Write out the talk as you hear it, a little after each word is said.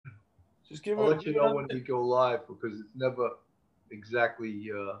Just give I'll her. let you know when we go live because it's never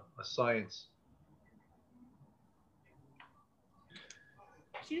exactly a science.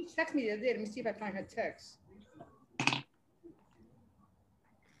 She just texted me the other day. Let me see if I find her text.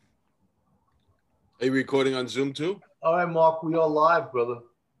 Are you recording on Zoom too? All right, Mark, we are live, brother.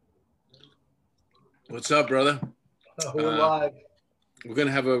 What's up, brother? We're live. We're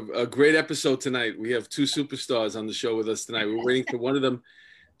gonna have a great episode tonight. We have two superstars on the show with us tonight. We're waiting for one of them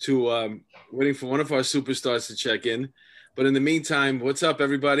to waiting for one of our superstars to check in. But in the meantime, what's up,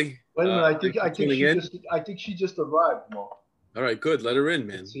 everybody? Wait a minute, I think she just arrived, Mark. All right, good. Let her in,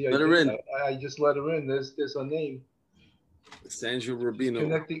 man. See, let her in. I just let her in. There's her name. Sandra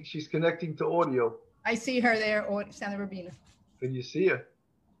Rubino. She's connecting to audio. I see her there, Sandra Rubino. Can you see her?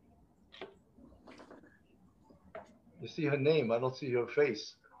 You see her name. I don't see her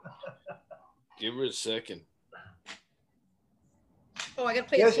face. Give her a second. Oh, I got to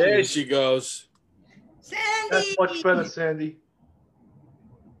play. Yes, there she goes. Sandy. That's much better, Sandy.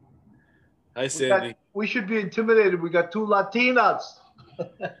 Hi, Sandy. We should be intimidated. We got two Latinas.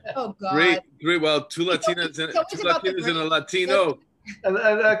 Oh God. Great. Well, two Latinas and a Latino. And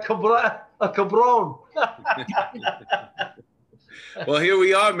a cabron. Well, here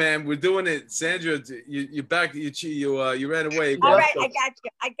we are, man. We're doing it. Sandra, you're back. You ran away. All right,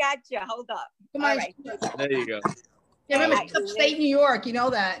 I got you. Hold up. Come on. Right. There you go. Yeah, remember, it's upstate New York. You know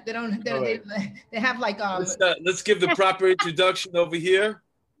that they don't. They have like Let's give the proper introduction over here.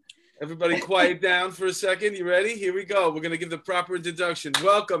 Everybody, quiet down for a second. You ready? Here we go. We're gonna give the proper introduction.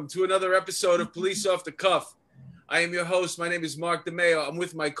 Welcome to another episode of Police Off the Cuff. I am your host. My name is Mark DeMeo. I'm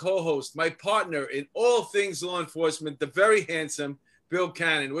with my co-host, my partner in all things law enforcement, the very handsome Bill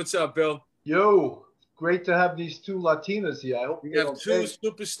Cannon. What's up, Bill? Yo, great to have these two Latinas here. I hope we have two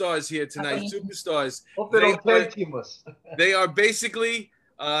superstars here tonight. Superstars. Hope they don't tag team us. They are basically,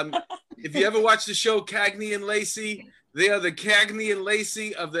 if you ever watch the show Cagney and Lacey, they are the Cagney and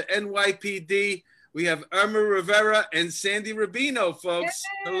Lacey of the NYPD. We have Irma Rivera and Sandy Rubino, folks.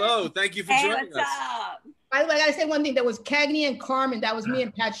 Yay! Hello. Thank you for joining us. Up? By the way, I gotta say one thing. There was Cagney and Carmen. That was me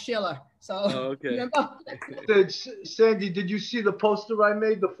and Pat Schiller. So, okay. Sandy, did you see the poster I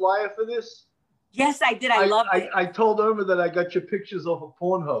made, the flyer for this? Yes, I did. I loved it. I told Irma that I got your pictures off of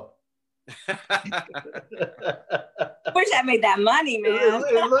Pornhub. Wish I made that money, man.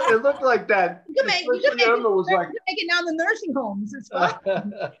 It looked like that. You can make it down the nursing homes. It's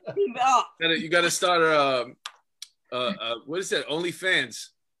fun. You got to start what is that? OnlyFans.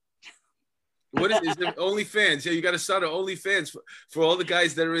 What is it? OnlyFans? Yeah, you got to start an OnlyFans for all the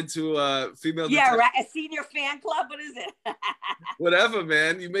guys that are into female. Yeah, right. A senior fan club. What is it? Whatever,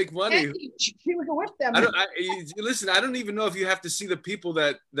 man. You make money. She was with them. Listen, I don't even know if you have to see the people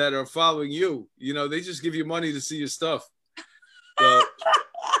that are following you. You know, they just give you money to see your stuff. So,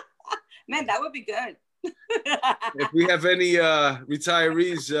 man, that would be good. If we have any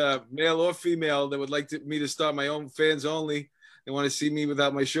retirees, male or female, that would like me to start my own fans only, they want to see me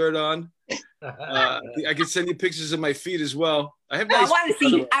without my shirt on. I can send you pictures of my feet as well. I want to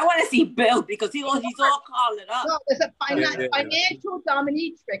see Bill because he's all calling up. No, there's a financial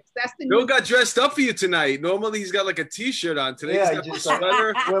dominatrix. That's the Bill got dressed up for you tonight. Normally he's got like a t-shirt on. Today he's got a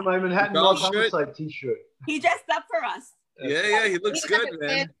sweater. Wear my Manhattan Homicide t-shirt. He dressed up for us. Yeah, he looks good,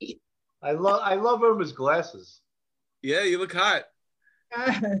 man. I love Irma's glasses. Yeah, you look hot.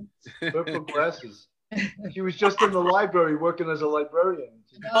 Purple glasses. She was just in the library working as a librarian.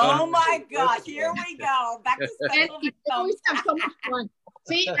 Oh my gosh, here we go. Back to special we always have so much fun.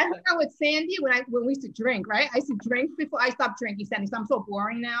 See, I remember with Sandy when we used to drink, right? I used to drink before I stopped drinking, Sandy, so I'm so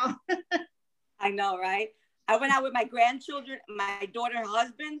boring now. I know, right? I went out with my grandchildren, my daughter and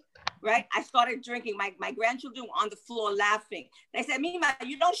husband, right? I started drinking. My grandchildren were on the floor laughing. They said, Mima,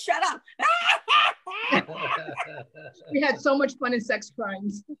 you don't shut up. We had so much fun in Sex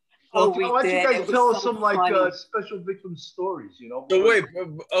Crimes. Why don't you guys tell us some special victim stories, you know? So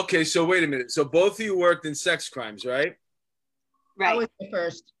wait a minute. So both of you worked in Sex Crimes, right? Right. I was the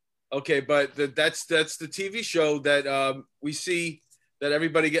first. Okay, but that's the TV show that we see that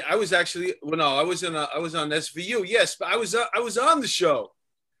everybody get. I was on SVU. Yes, but I was on the show.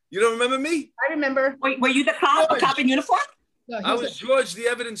 You don't remember me? I remember. Wait, were you the cop in uniform? No, I was George, the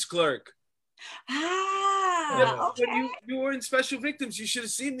evidence clerk. Okay. When you were in Special Victims, you should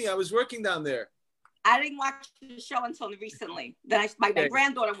have seen me. I was working down there. I didn't watch the show until recently. Then my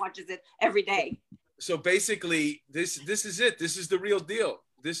granddaughter watches it every day. So basically, this is it. This is the real deal.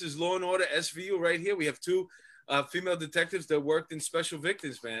 This is Law and Order SVU right here. We have two female detectives that worked in Special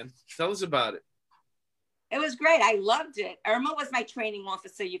Victims, man. Tell us about it. It was great. I loved it. Irma was my training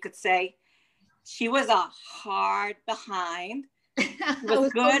officer, you could say. She was a hard behind. She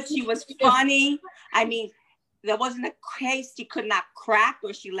was good. She was funny. I mean, there wasn't a case she could not crack.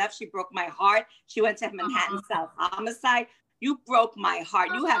 Where she left, she broke my heart. She went to Manhattan South Homicide. You broke my heart.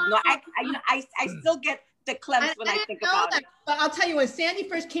 You have no. I still get the clamps when I think about it. But I'll tell you, when Sandy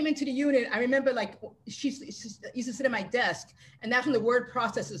first came into the unit, I remember like she used to sit at my desk, and that's when the word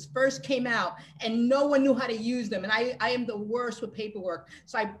processors first came out, and no one knew how to use them. And I am the worst with paperwork.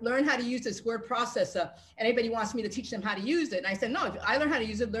 So I learned how to use this word processor, and everybody wants me to teach them how to use it. And I said, no, if I learn how to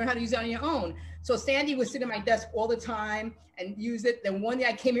use it, learn how to use it on your own. So Sandy would sit at my desk all the time and use it. Then one day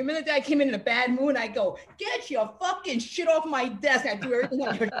I came in, remember the day I came in a bad mood, I go, get your fucking shit off my desk. I do everything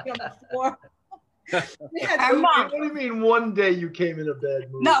on the floor. What do you mean one day you came in a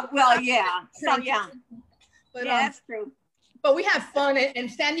bad mood? No, well, yeah. So, yeah. But, yeah, that's true. But we had fun, and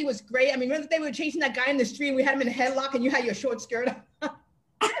Sandy was great. I mean, remember the day we were chasing that guy in the street, we had him in a headlock, and you had your short skirt on?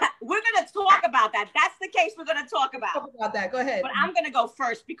 We're going to talk about that. That's the case we're going to talk about. Talk about that. Go ahead. But I'm going to go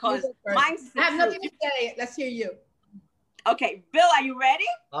first because mine's I have nothing to say. Let's hear you. Okay, Bill, are you ready?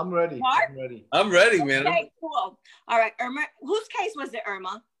 I'm ready. Mark? I'm ready, man. Okay, cool. All right, Irma. Whose case was it,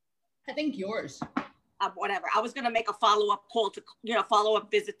 Irma? I think yours. Whatever. I was going to make a follow-up call to,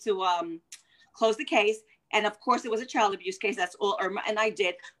 follow-up visit to close the case. And of course, it was a child abuse case. That's all Irma and I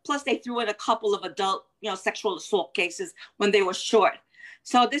did. Plus, they threw in a couple of adult, sexual assault cases when they were short.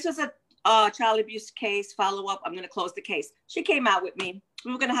 So this was a child abuse case follow-up. I'm going to close the case. She came out with me.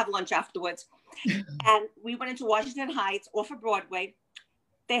 We were going to have lunch afterwards. And we went into Washington Heights off of Broadway.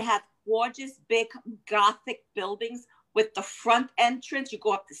 They had gorgeous, big Gothic buildings with the front entrance. You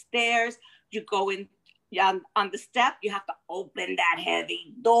go up the stairs. You go in on the step. You have to open that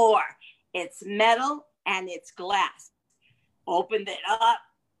heavy door. It's metal and it's glass. Opened it up.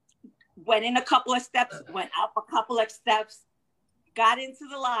 Went in a couple of steps. Went up a couple of steps. Got into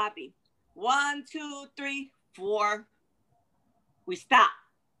the lobby. 1, 2, 3, 4. We stopped.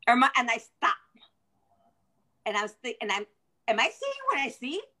 Irma and I stopped. And I was thinking, am I seeing what I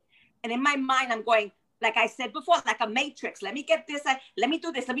see? And in my mind, I'm going, like I said before, like a matrix. Let me get this. Let me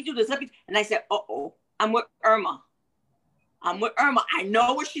do this. Let me do this. And I said, uh-oh, I'm with Irma. I'm with Irma. I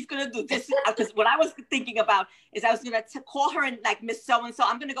know what she's going to do. This because what I was thinking about is I was going to call her and like, Miss So-and-so,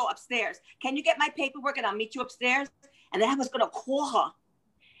 I'm going to go upstairs. Can you get my paperwork and I'll meet you upstairs? And then I was going to call her.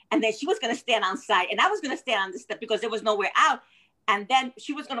 And then she was going to stand on site. And I was going to stand on the step because there was nowhere out. And then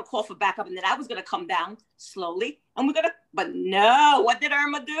she was going to call for backup. And then I was going to come down slowly. And we're going to, but no, what did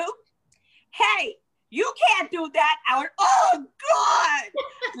Irma do? Hey, you can't do that. I went, oh, God.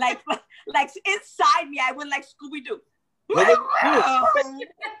 like inside me, I went like Scooby-Doo. What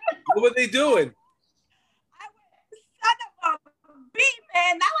were they doing? I went, son of a beat,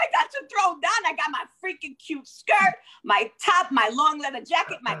 man. Now I got to throw down. I got my freaking cute skirt, my top, my long leather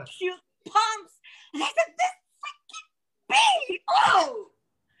jacket, my cute pumps. And I said, this freaking beat. Oh.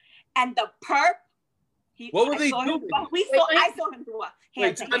 And the perp. What were they doing? I saw him do a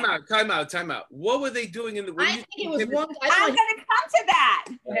Wait, time out. What were they doing in the? I think it was one. I'm gonna come to that.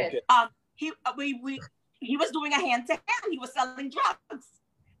 Okay. He was doing a hand-to-hand. He was selling drugs.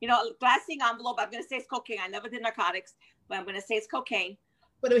 Glassing envelope. I'm gonna say it's cocaine. I never did narcotics, but I'm gonna say it's cocaine.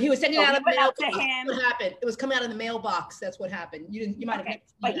 But he was sending it out of the mailbox. To him. What happened? It was coming out of the mailbox. That's what happened. You might have. Okay.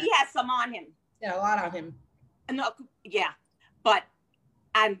 But he had some on him. Yeah, a lot on him. No, yeah,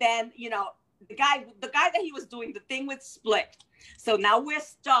 and then the guy that he was doing the thing with split. So now we're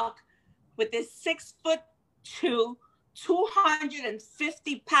stuck with this 6'2",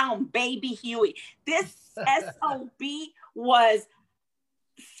 250-pound baby Huey. This SOB was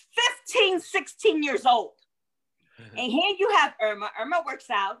 15, 16 years old. And here you have Irma. Irma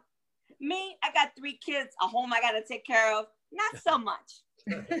works out. Me, I got 3 kids, a home I got to take care of. Not so much.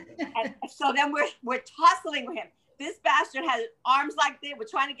 And so then we're tussling with him. This bastard has arms like this. We're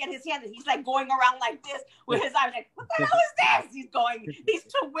trying to get his hand, and he's like going around like this with his arms. Like, what the hell is this? He's going. These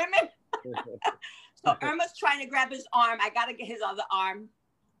 2 women. So Irma's trying to grab his arm. I gotta get his other arm.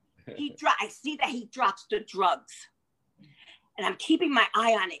 I see that he drops the drugs, and I'm keeping my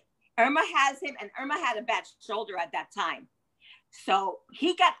eye on it. Irma has him, and Irma had a bad shoulder at that time. So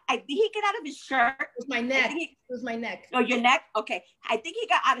did he get out of his shirt? It was my neck. It was my neck. Oh, your neck? Okay. I think he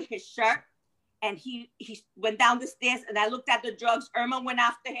got out of his shirt. And he went down the stairs, and I looked at the drugs. Irma went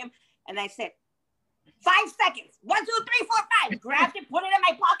after him, and I said, 5 seconds. 1, 2, 3, 4, 5. Grabbed it, put it in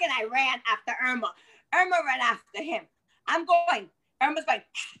my pocket, and I ran after Irma. Irma ran after him. I'm going. Irma's going.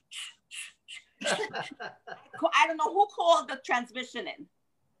 I don't know who called the transmission in.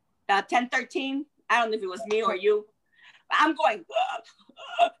 1013. I don't know if it was me or you. But I'm going.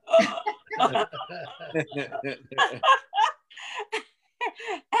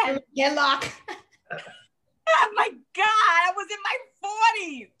 Get locked. Oh my God, I was in my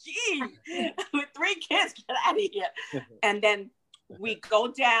 40s. Gee, with 3 kids, get out of here. And then we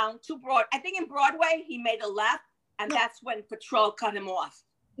go down to I think in Broadway, he made a left, and that's when patrol cut him off.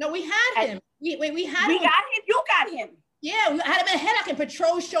 No, we had him. We had him. We got him. You got him. Yeah, we had him in a headlock, and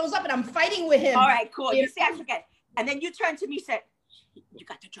patrol shows up, and I'm fighting with him. All right, cool. You see, I forget. And then you turned to me and said, "You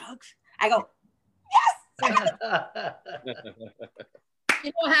got the drugs?" I go, "Yes." You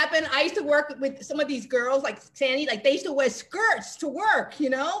know what happened? I used to work with some of these girls, like Sandy, like they used to wear skirts to work,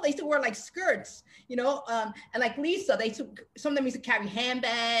 you know? They used to wear like skirts, you know? And like Lisa, some of them used to carry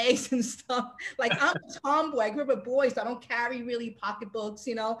handbags and stuff. Like I'm a tomboy, I grew up with boys, so I don't carry really pocketbooks,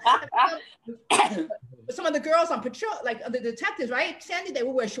 you know? But some of the girls on patrol, like the detectives, right? Sandy, they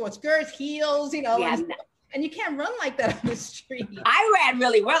would wear short skirts, heels, you know? Yeah, and you can't run like that on the street. I ran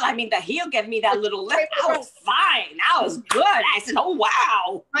really well. I mean, the heel gave me that little lift. I was fine. I was good. I said, "Oh,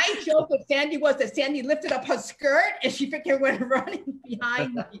 wow." My joke with Sandy was that Sandy lifted up her skirt and she freaking went running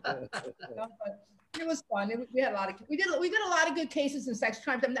behind me. But it was fun. We had a lot of, we did a lot of good cases in sex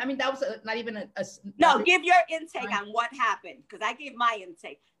crimes. I mean, that was not even a No, give your intake on what happened, because I gave my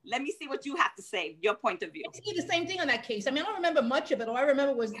intake. Let me see what you have to say, your point of view. Basically the same thing on that case. I mean, I don't remember much of it. All I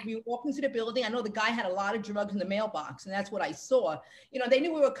remember was we walked into the building. I know the guy had a lot of drugs in the mailbox, and that's what I saw. You know, they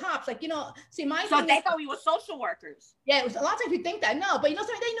knew we were cops. Like, you know, see, so they thought we were social workers. Yeah, it was a lot of times we think that. No, but you know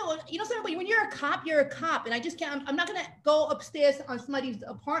something, they know, you know something, when you're a cop, you're a cop. And I just can't, I'm not gonna go upstairs on somebody's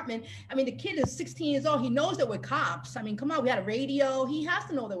apartment. I mean, the kid is 16 years old. He knows that we're cops. I mean, come on, we had a radio. He has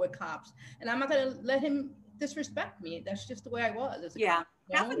to know that we're cops. And I'm not gonna let him disrespect me. That's just the way I was as a cop.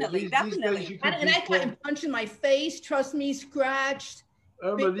 Definitely. And I got him punched in my face, trust me, scratched.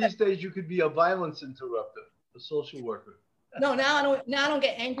 Remember, these days you could be a violence interrupter, a social worker. No, now I don't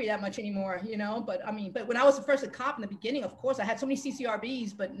get angry that much anymore, you know. But I mean, but when I was the first cop in the beginning, of course, I had so many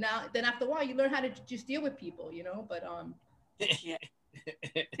CCRBs. But then after a while, you learn how to just deal with people, you know. But yeah.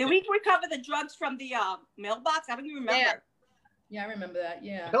 Did we recover the drugs from the mailbox? I don't even remember. Yeah, I remember that.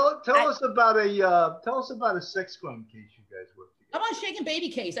 Yeah. Tell us about a sex crime case you guys worked together. I'm on Shaken Baby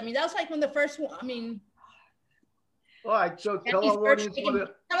case. I mean, that was like when the first one. I mean. All right, so tell our audience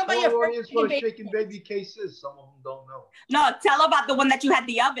what a Shaken Baby case is. Some of them don't know. No, tell about the one that you had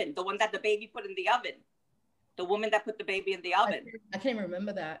the oven, the one that the baby put in the oven. The woman that put the baby in the oven. I can't even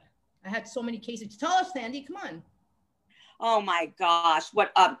remember that. I had so many cases. Tell us, Sandy, come on. Oh my gosh.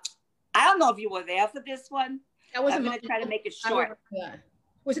 What I don't know if you were there for this one. I'm gonna try to make it short.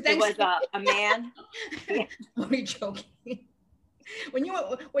 Was it a man. I'm only joking. When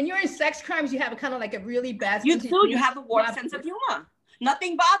you're in sex crimes, you have a kind of like a really bad. You do. You have a warped sense of humor.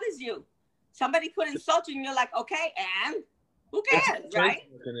 Nothing bothers you. Somebody could insult you, and you're like, okay, and who cares, right?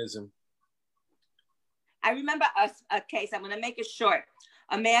 Mechanism. I remember a case. I'm going to make it short.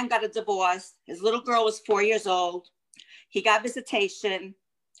 A man got a divorce. His little girl was 4 years old. He got visitation.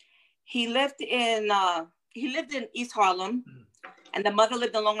 He lived in East Harlem, and the mother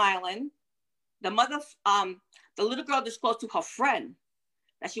lived in Long Island. The mother, the little girl disclosed to her friend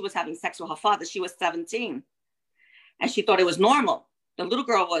that she was having sex with her father. She was 17, and she thought it was normal. The little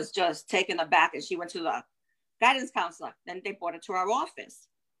girl was just taken aback, and she went to the guidance counselor. Then they brought her to our office.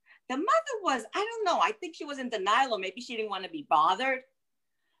 The mother was, I don't know, I think she was in denial, or maybe she didn't want to be bothered.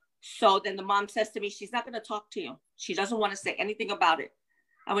 So then the mom says to me, she's not going to talk to you. She doesn't want to say anything about it.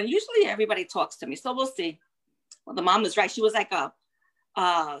 I mean, usually everybody talks to me, so we'll see. Well, the mom was right. She was like a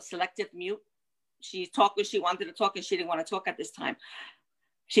selective mute. She talked when she wanted to talk, and she didn't want to talk at this time.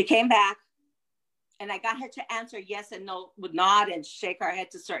 She came back, and I got her to answer yes and no, would nod and shake her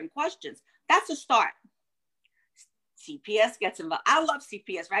head to certain questions. That's a start. CPS gets involved. I love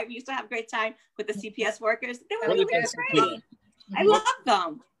CPS, right? We used to have a great time with the CPS workers. They were really great. I love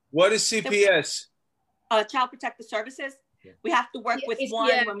them. What is CPS? Child Protective Services. We have to work with one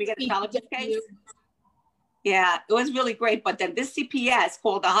when we get a child abuse case. Yeah, it was really great. But then this CPS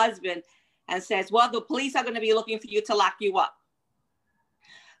called the husband and says, well, the police are going to be looking for you to lock you up.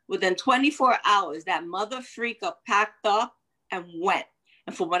 Within 24 hours, that mother freaker packed up and went.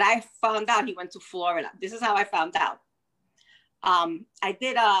 And from what I found out, he went to Florida. This is how I found out. I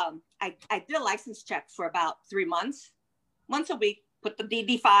did a license check for about 3 months, once a week, put the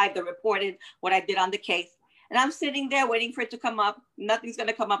DD5, the reported, what I did on the case. And I'm sitting there waiting for it to come up. Nothing's going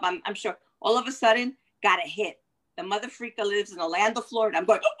to come up, I'm sure. All of a sudden, got a hit. The mother freaker lives in Orlando, Florida. I'm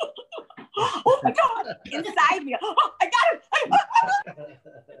going, oh my God, inside me. Oh, I got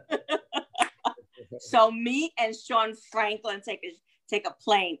him. So me and Sean Franklin take a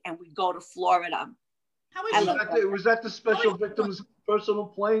plane and we go to Florida. Was that the special victim's personal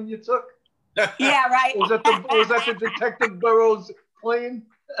plane you took? Yeah, right. Was that the Detective Burrows plane?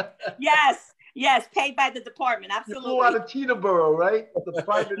 Yes. Yes, paid by the department. Absolutely. You flew out of Teterboro, right? The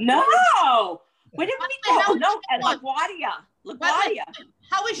private. No. Where did we go? No, at LaGuardia. LaGuardia.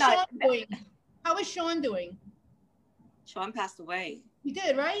 How is Sean doing? How is Sean doing? Sean passed away. He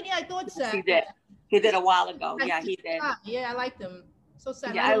did, right? Yeah, I thought so. He did. He did a while ago. Yeah, he did. Yeah, I liked him. So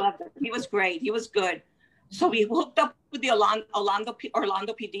sad. Yeah, I loved him. He was great. He was good. So we hooked up with the Orlando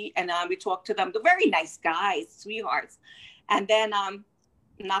PD, and we talked to them. They're very nice guys, sweethearts. And then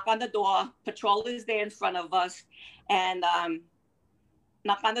knock on the door. Patrol is there in front of us, and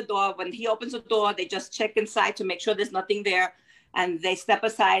knock on the door. When he opens the door, they just check inside to make sure there's nothing there, and they step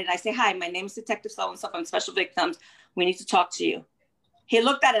aside. And I say, "Hi, my name is Detective So and So from Special Victims. We need to talk to you." He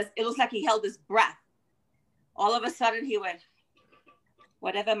looked at us. It looks like he held his breath. All of a sudden, he went,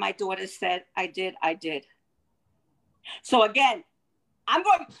 "Whatever my daughter said, I did, I did." So again, I'm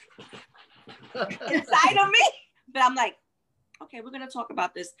going inside of me, but I'm like, okay, we're going to talk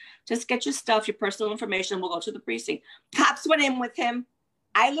about this. Just get your stuff, your personal information. We'll go to the precinct. Cops went in with him.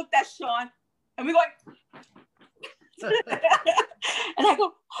 I looked at Sean, and we're going, and I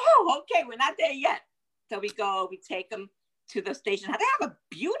go, oh, okay, we're not there yet. So we go, we take him to the station. They have a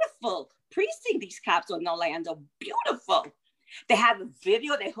beautiful precinct, these cops in Orlando, beautiful. They have a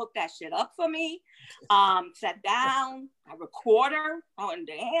video. They hooked that shit up for me. Sat down, a recorder. Oh, and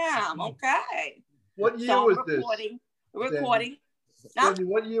damn, okay. What year was this? Recording. Sandy,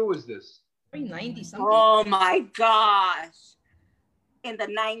 what year was this? 90 something. Oh my gosh. In the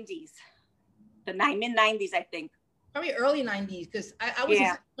 90s. The mid-90s, I think. Probably early 90s, because I was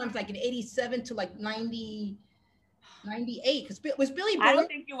sometimes like in 87 to like 90, 98. Because was Billy born? I don't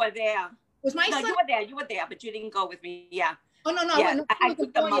think you were there. Was my son? You were there, but you didn't go with me. Yeah. Oh, no. Yeah, I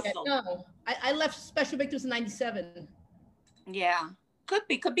took the muscle. No, I left Special Victims in 97. Yeah. Could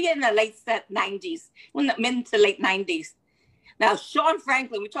be in the late 90s, in the mid to late 90s. Now, Sean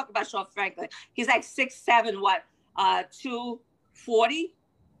Franklin, we talk about Sean Franklin. He's like 6'7", 240.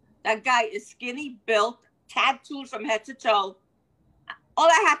 That guy is skinny, built, tattooed from head to toe. All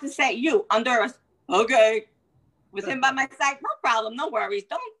I have to say, you, under us, okay. With him by my side, no problem, no worries.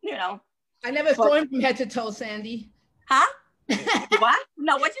 Don't, I never saw him from head to toe, Sandy. Huh? What?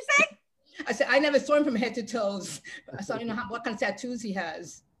 No, what'd you say? I said, I never saw him from head to toes. So I don't know what kind of tattoos he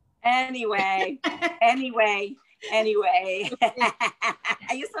has. Anyway. You're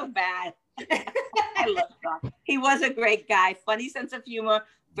so bad. I love Sean. He was a great guy, funny sense of humor,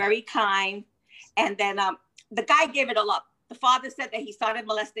 very kind. And then the guy gave it all up. The father said that he started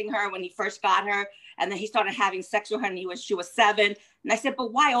molesting her when he first got her, and then he started having sex with her, and she was 7. And I said,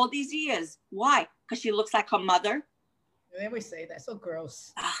 but why all these years? Why? Because she looks like her mother. They always say that. So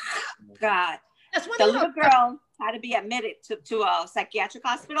gross. Oh, God. That's one the little girl had to be admitted to a psychiatric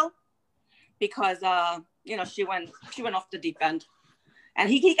hospital because she went off the deep end, and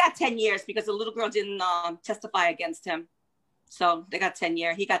he got 10 years because the little girl didn't testify against him. So they got 10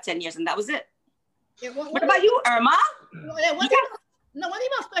 years. He got 10 years, and that was it. Yeah, what about you, Irma? One thing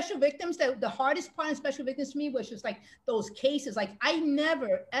about Special Victims, the hardest part in Special Victims to me was just like those cases. Like I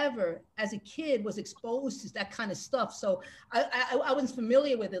never, ever as a kid was exposed to that kind of stuff. So I wasn't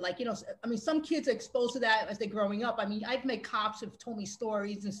familiar with it. Like, some kids are exposed to that as they're growing up. I mean, I've met cops who've told me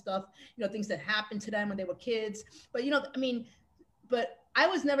stories and stuff, things that happened to them when they were kids. But, but I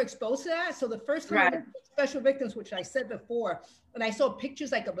was never exposed to that. So the first time I went to Special Victims, which I said before, when I saw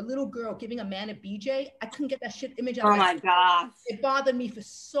pictures like of a little girl giving a man a BJ, I couldn't get that shit image out. Oh my gosh. It bothered me for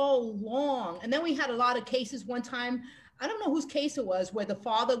so long. And then we had a lot of cases one time, I don't know whose case it was, where the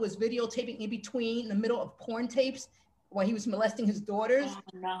father was videotaping in the middle of porn tapes while he was molesting his daughters. Oh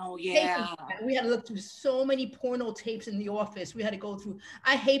no, yeah. We had to look through so many porno tapes in the office. We had to go through.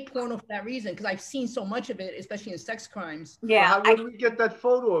 I hate porno for that reason, because I've seen so much of it, especially in sex crimes. Yeah. So how did we get that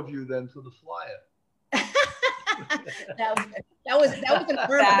photo of you then for the flyer? that was an urban. That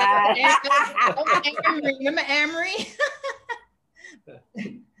was Amory. Remember Amory?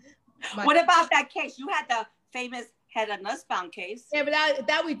 What about that case? You had the famous Head and Nussbaum case. Yeah, but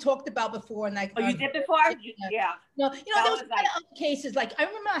that we talked about before. And you did before? Yeah. No, there was other cases. Like I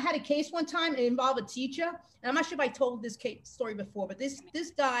remember I had a case one time. It involved a teacher, and I'm not sure if I told this story before, but this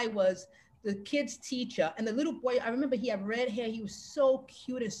guy was the kid's teacher, and the little boy, I remember he had red hair. He was so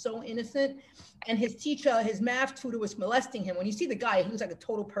cute and so innocent. And his teacher, his math tutor, was molesting him. When you see the guy, he was like a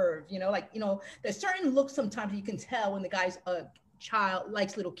total perv, there's certain looks sometimes you can tell when the guy's a child,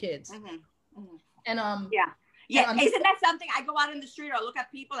 likes little kids. Mm-hmm. Mm-hmm. And yeah, isn't that something? I go out in the street or look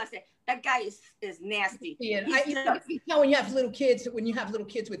at people, I say, that guy is nasty. Yeah, you can tell when you have little kids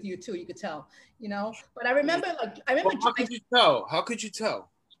with you too, you could tell, But I remember how could you tell? How could you tell?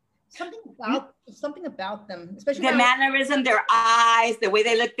 Something about them, especially their mannerism, their eyes, the way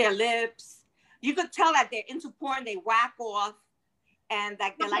they lick their lips. You could tell that they're into porn. They whack off, and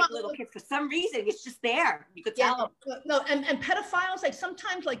like they're like little kids. For some reason, it's just there. You could tell. No, and pedophiles, like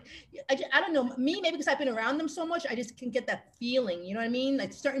sometimes, like I don't know, me maybe because I've been around them so much, I just can get that feeling. You know what I mean?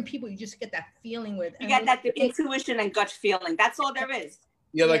 Like certain people, you just get that feeling with. You get that intuition and gut feeling. That's all there is.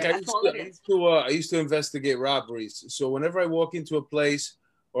 Yeah, like I used to investigate robberies. So whenever I walk into a place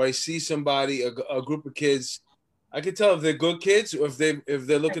or I see somebody, a group of kids, I could tell if they're good kids or if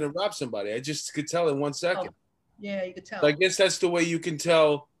they're looking to rob somebody. I just could tell in 1 second. Oh, yeah, you could tell. So I guess that's the way you can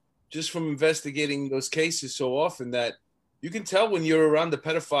tell just from investigating those cases so often, that you can tell when you're around the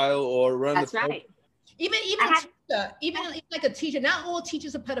pedophile or around That's right. Even like a teacher, not all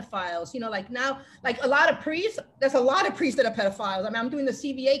teachers are pedophiles. You know, like now, like a lot of priests, there's a lot of priests that are pedophiles. I mean, I'm doing the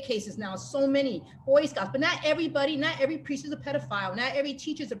CVA cases now, so many Boy Scouts, but not every priest is a pedophile. Not every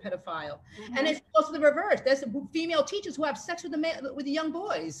teacher is a pedophile. Mm-hmm. And it's also the reverse. There's female teachers who have sex with the young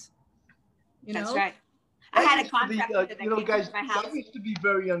boys. You know? That's right. I had a contractor that came guys, to my house. that used to be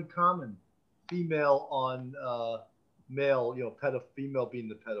very uncommon. Female on male, female being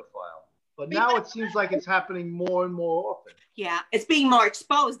the pedophile. But now it seems like it's happening more and more often. Yeah, it's being more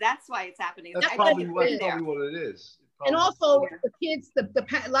exposed. That's why it's happening. That's probably what it is. And also the kids,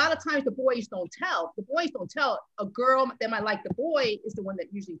 a lot of times the boys don't tell. The boys don't tell. A girl that might like the boy is the one that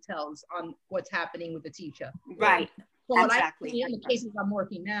usually tells on what's happening with the teacher. Right. So exactly. What I see in the cases I'm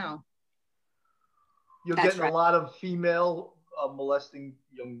working now. You're getting a lot of female molesting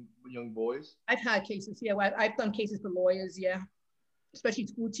young boys. I've had cases, yeah. I've done cases for lawyers, yeah, especially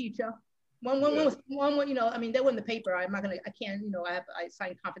school teacher. One, you know, I mean, they were in the paper. I can't, you know, I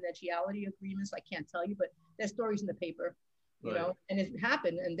signed confidentiality agreements. I can't tell you, but there's stories in the paper, you know, and it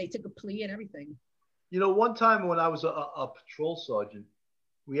happened, and they took a plea and everything. You know, one time when I was a patrol sergeant,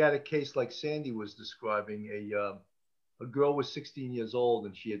 we had a case like Sandy was describing. A girl was 16 years old,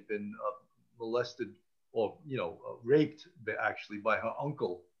 and she had been molested or, raped actually by her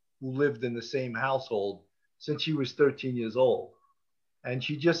uncle, who lived in the same household since she was 13 years old. And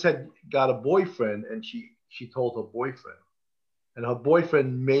she just had got a boyfriend, and she told her boyfriend. And her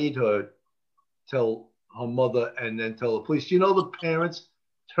boyfriend made her tell her mother and then tell the police. You know, the parents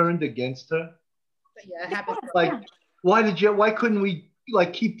turned against her. Yeah, it happens. Like, why couldn't we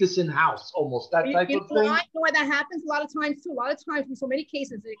keep this in house? Almost that type of thing. You know why that happens a lot of times too. A lot of times in so many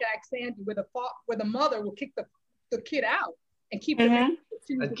cases, they got Sandy where the mother will kick the kid out and keep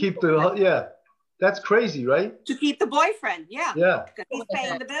That's crazy, right? To keep the boyfriend, yeah. Yeah. Because he's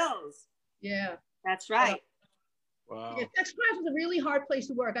paying the bills. Yeah. That's right. Wow. Yeah, sex crimes was a really hard place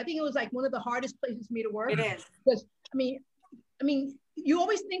to work. I think it was like one of the hardest places for me to work. It is. Because, I mean, you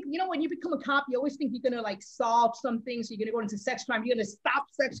always think, when you become a cop, you always think you're going to solve something. So you're going to go into sex crime. You're going to stop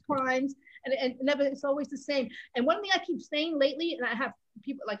sex crimes. And never, it's always the same. And one thing I keep saying lately, and I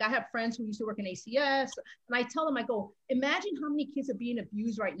have friends who used to work in ACS, and I tell them, I go, imagine how many kids are being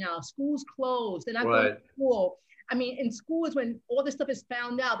abused right now. School's closed. They're not going to school. I mean, in school is when all this stuff is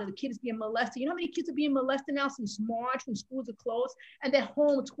found out, that the kid is being molested. You know how many kids are being molested now since March when schools are closed? And they're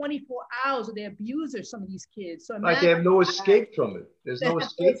home 24 hours with their abusers, some of these kids. So they have no escape from it. There's no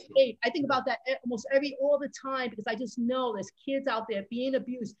escape. I think about that all the time, because I just know there's kids out there being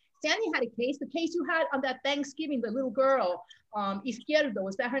abused. Sandy had a case, the case you had on that Thanksgiving, the little girl, Izquierdo,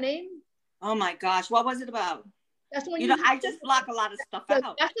 was that her name? Oh my gosh, what was it about? That's when I just block a lot of stuff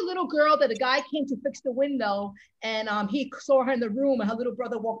out. That's the little girl that the guy came to fix the window, and he saw her in the room, and her little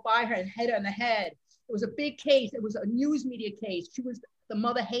brother walked by her and hit her in the head. It was a big case. It was a news media case. The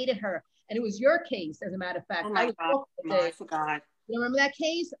mother hated her, and it was your case, as a matter of fact. Oh my God, I forgot. You remember that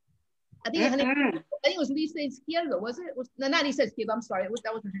case? I think it was Lisa Izquierdo, was it? No, not Lisa Izquierdo. I'm sorry.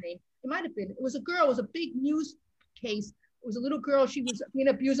 That wasn't her name. It might have been. It was a girl. It was a big news case. It was a little girl. She was being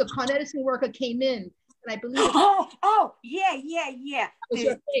abused. A Con Edison worker came in, and I believe. Yeah. That was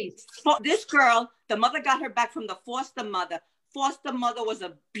your case. This girl, the mother got her back from the foster mother. Foster mother was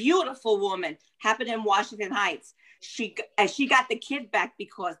a beautiful woman. Happened in Washington Heights. She got the kid back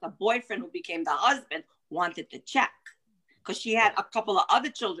because the boyfriend, who became the husband, wanted the check, because she had a couple of other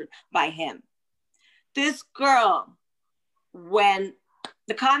children by him. This girl, when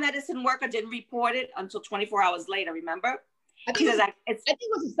the Con Edison worker didn't report it until 24 hours later, remember? I think it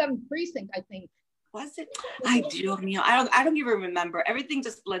was the 7th precinct, I think. Was it? I don't even remember. Everything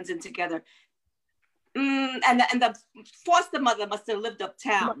just blends in together. And the foster mother must have lived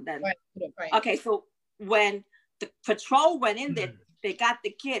uptown then. Right. Okay, so when the patrol went in there, they got the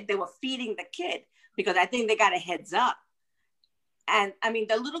kid. They were feeding the kid because I think they got a heads up. And I mean,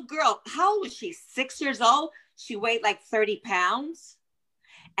 the little girl, how old was she? 6 years old? She weighed like 30 pounds.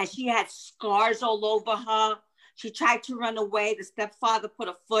 And she had scars all over her. She tried to run away. The stepfather put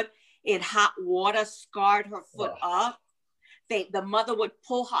a foot in hot water, scarred her foot up. The mother would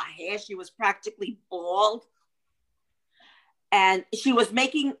pull her hair. She was practically bald. And she was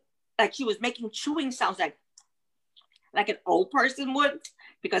making chewing sounds like an old person would,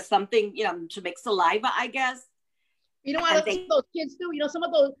 because something, to make saliva, I guess. You know what those kids do?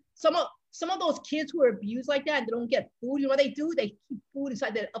 Some of those kids who are abused like that and they don't get food, you know what they do? They keep food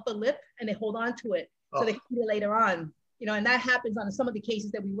inside their upper lip and they hold on to it so they can eat it later on. And that happens on some of the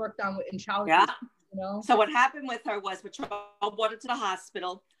cases that we worked on in child abuse. Yeah. So what happened with her was Patrol brought her to the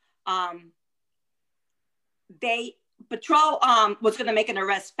hospital. Patrol was going to make an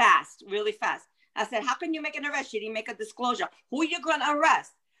arrest really fast. I said, how can you make an arrest? She didn't make a disclosure. Who are you going to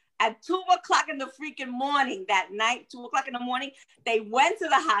arrest? At 2 o'clock in the freaking morning that night, 2 o'clock in the morning, they went to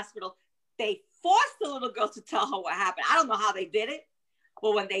the hospital. They forced the little girl to tell her what happened. I don't know how they did it.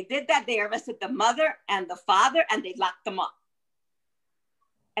 But when they did that, they arrested the mother and the father and they locked them up.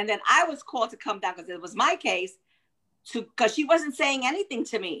 And then I was called to come down because it was my case because she wasn't saying anything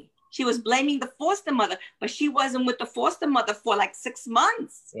to me. She was blaming the foster mother, but she wasn't with the foster mother for like 6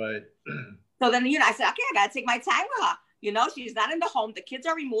 months. Right. So then, I said, okay, I got to take my time with her. She's not in the home. The kids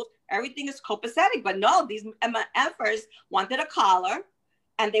are removed. Everything is copacetic. But no, these MFers wanted a collar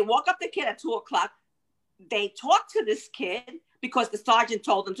and they woke up the kid at 2 o'clock. They talked to this kid because the sergeant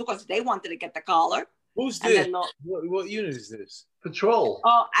told them to, because they wanted to get the collar. Who's this? What unit is this? Patrol.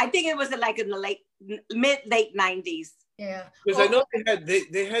 Oh, I think it was like in the mid-late 90s. Yeah. Because I know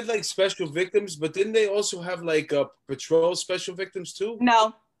they had like special victims, but didn't they also have like patrol special victims too?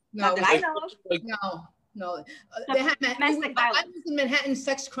 No. Not that I know. No. They had domestic violence. I was in Manhattan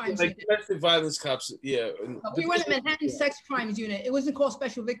Sex Crimes Unit. Domestic vielence cops, yeah. We were in the Manhattan Sex Crimes Unit. It wasn't called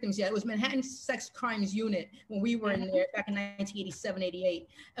Special Victims yet. It was Manhattan Sex Crimes Unit when we were in there back in 1987, 88.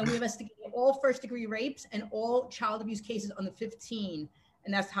 And we investigated all first-degree rapes and all child abuse cases under 15.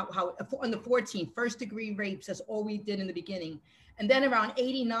 And that's how on the 14, first-degree rapes, that's all we did in the beginning. And then around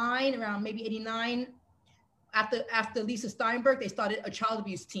maybe 89, after Lisa Steinberg, they started a child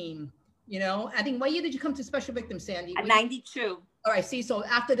abuse team. I think, what year did you come to Special Victims, Sandy? At 92. All right, see, so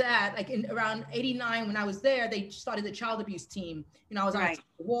after that, like around 89, when I was there, they started the child abuse team. I was on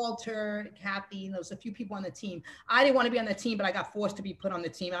Walter, Kathy, and there was a few people on the team. I didn't want to be on the team, but I got forced to be put on the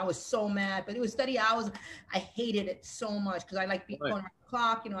team. I was so mad, but it was steady hours. I hated it so much because I like being going around the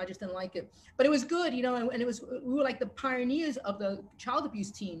clock. I just didn't like it. But it was good, and it was, we were like the pioneers of the child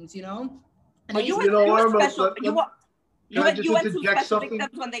abuse teams, And you went to special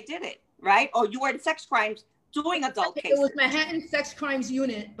victims when they did it, right? Or you were in sex crimes doing adult cases. It was Manhattan Sex Crimes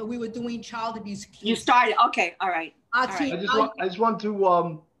Unit, but we were doing child abuse cases. You started, okay, all right. I just want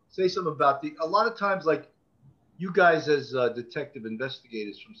to say something about a lot of times, like you guys as detective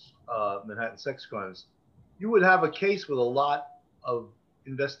investigators from Manhattan Sex Crimes, you would have a case with a lot of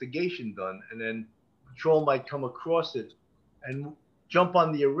investigation done, and then patrol might come across it and jump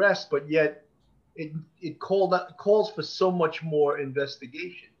on the arrest, but yet it calls for so much more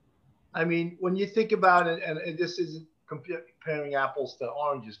investigation. I mean, when you think about it, and this isn't comparing apples to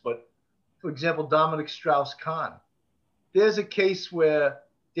oranges, but for example, Dominic Strauss-Kahn, there's a case where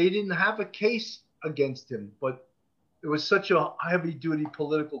they didn't have a case against him, but it was such a heavy-duty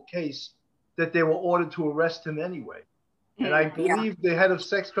political case that they were ordered to arrest him anyway. And I believe the head of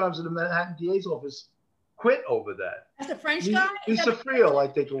sex crimes in the Manhattan DA's office quit over that. That's the French guy? Lisa Friel, I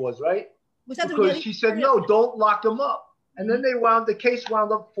think it was, right? Because she said, no, don't lock him up. And then the case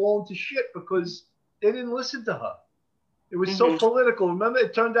wound up falling to shit because they didn't listen to her. It was so political. Remember,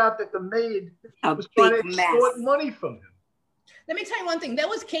 it turned out that the maid was trying to extort money from him. Let me tell you one thing. There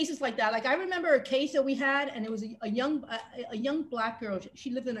was cases like that. Like I remember a case that we had, and it was a young black girl.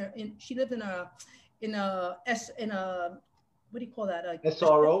 She lived in a what do you call that?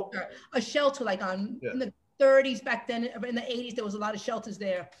 SRO? A shelter, like in the 30s back then. In the 80s, there was a lot of shelters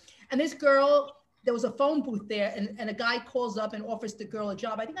there. And this girl, there was a phone booth there, and a guy calls up and offers the girl a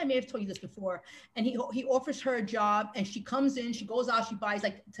job. I think I may have told you this before. And he offers her a job, and she comes in, she goes out, she buys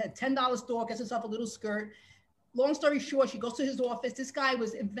like a $10 store, gets herself a little skirt. Long story short, she goes to his office. This guy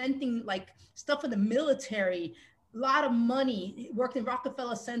was inventing like stuff for the military, a lot of money. He worked in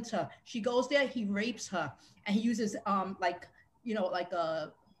Rockefeller Center. She goes there, he rapes her, and he uses like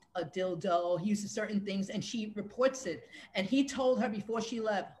a dildo. He uses certain things, and she reports it. And he told her before she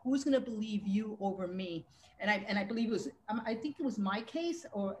left, "Who's gonna believe you over me?" And I believe it was, I think it was my case,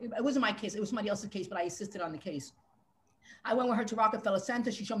 or it wasn't my case. It was somebody else's case, but I assisted on the case. I went with her to Rockefeller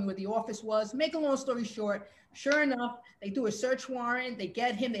Center. She showed me where the office was. Make a long story short, sure enough, they do a search warrant. They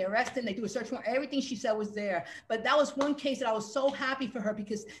get him, they arrest him, they do a search warrant. Everything she said was there. But that was one case that I was so happy for her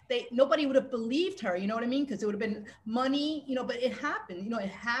because nobody would have believed her, you know what I mean? Because it would have been money, you know, but it happened, you know, it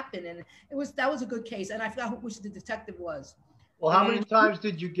happened. And that was a good case. And I forgot which the detective was. Well, how many times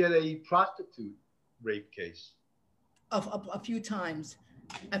did you get a prostitute rape case? A few times.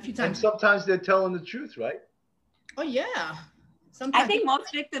 And sometimes they're telling the truth, right? Oh yeah. Sometimes I think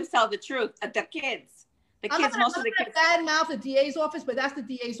most victims tell the truth. The kids. Most of the kids. Bad mouth the DA's office, but that's the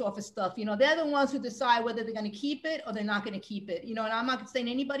DA's office stuff. You know, they're the ones who decide whether they're going to keep it or they're not going to keep it. You know, and I'm not saying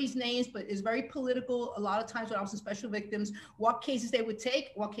anybody's names, but it's very political. A lot of times when I was in special victims, what cases they would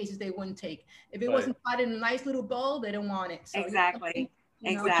take, what cases they wouldn't take. If it wasn't tied in a nice little bowl, they don't want it. So, exactly.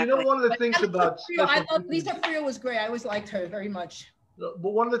 You know, But you know, one of the things about I thought Lisa Friel was great. I always liked her very much.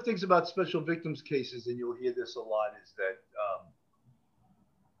 But one of the things about special victims cases, and you'll hear this a lot, is that,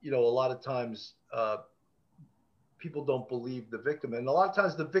 you know, a lot of times people don't believe the victim. And a lot of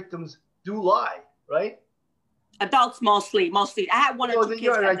times the victims do lie, right? Adults mostly. I had one or two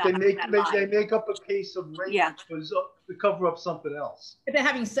kids they make up a case of rape to cover up something else. If they're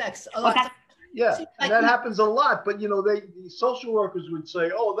having sex, a lot. Yeah, and that happens a lot. But, you know, the social workers would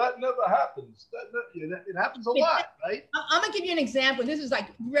say, oh, that never happens. It happens a lot, right? I'm going to give you an example. This is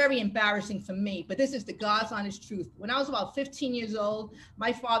like very embarrassing for me, but this is the God's honest truth. When I was about 15 years old,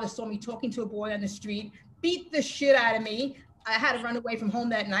 my father saw me talking to a boy on the street, beat the shit out of me. I had to run away from home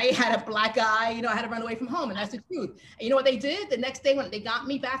that night. I had a black eye, you know, I had to run away from home, and that's the truth. And you know what they did? The next day when they got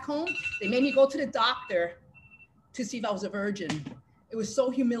me back home, they made me go to the doctor to see if I was a virgin. It was so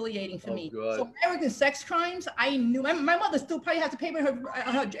humiliating for me. God. So American sex crimes, I knew. My mother still probably has a paper in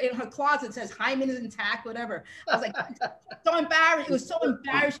her closet that says hymen is intact, whatever. I was like, so embarrassed. It was so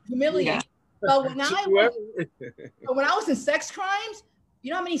embarrassing, humiliating. But when I was in sex crimes,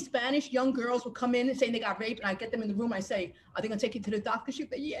 you know how many Spanish young girls would come in and saying they got raped, and I get them in the room. I say, "Are they gonna take you to the doctor?" She'd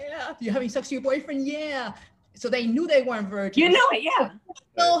say, "Yeah." "Do you have any sex with your boyfriend?" "Yeah." So they knew they weren't virgins. You know it, yeah.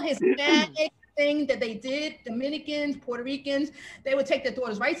 Still Hispanic. Thing that they did, Dominicans, Puerto Ricans, they would take their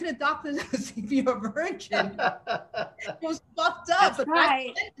daughters right to the doctors to see if you're a virgin. It was fucked up, but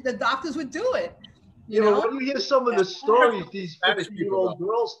right. The doctors would do it. You know, when you hear some of the stories these 15-year-old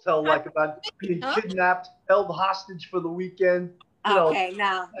girls tell, like about being kidnapped, held hostage for the weekend. You know, okay,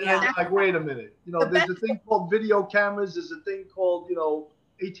 now, and then, like, wait a minute. You know, there's a thing called video cameras. There's a thing called, you know,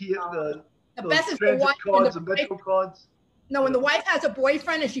 ATM, the best is transit cards and Metro cards. No, when the wife has a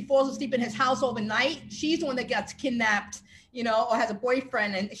boyfriend and she falls asleep in his house overnight, she's the one that gets kidnapped, you know, or has a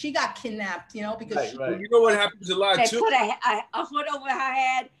boyfriend and she got kidnapped, you know, because right. You know what happens a lot they too? put a hood over her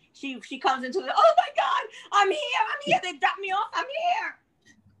head. She comes into the, oh my God, I'm here. They dropped me off. I'm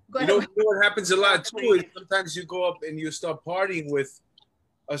here. You know what happens a lot too is sometimes you go up and you start partying with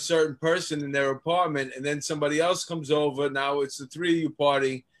a certain person in their apartment, and then somebody else comes over. Now it's the three of you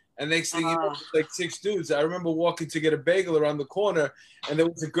partying. And next thing you know, it's like 6 dudes. I remember walking to get a bagel around the corner, and there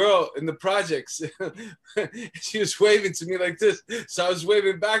was a girl in the projects. She was waving to me like this, so I was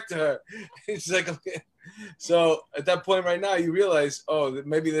waving back to her. And she's like, okay. So at that point right now, you realize, oh,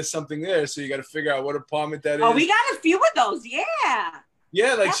 maybe there's something there. So you got to figure out what apartment that is. Oh, we got a few of those, yeah.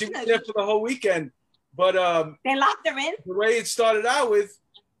 Yeah, like she was there for the whole weekend. But they locked her in. The way it started out with,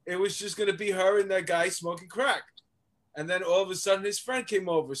 it was just going to be her and that guy smoking crack. And then all of a sudden his friend came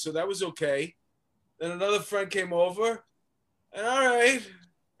over. So that was okay. Then another friend came over. And all right,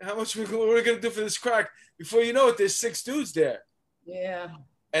 how much what are we going to do for this crack? Before you know it, there's 6 dudes there. Yeah.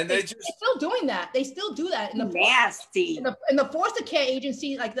 And they're still doing that. They still do that. In the nasty. In the foster care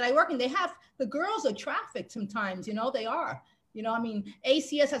agency like that I work in, they have, the girls are trafficked sometimes, you know, they are. You know, I mean,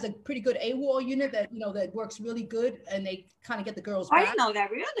 ACS has a pretty good AWOL unit that, you know, that works really good, and they kind of get the girls back. I didn't know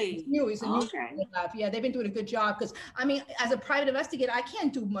that, really. It's a new yeah, they've been doing a good job because, I mean, as a private investigator, I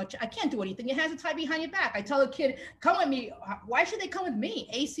can't do much. I can't do anything. Your hands are tied behind your back. I tell a kid, come with me. Why should they come with me?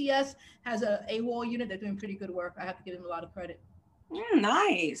 ACS has a AWOL unit. They're doing pretty good work. I have to give them a lot of credit.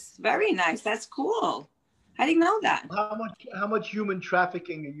 Nice. Very nice. That's cool. I didn't know that. How much human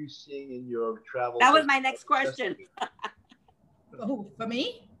trafficking are you seeing in your travels? That was my next question. Who, for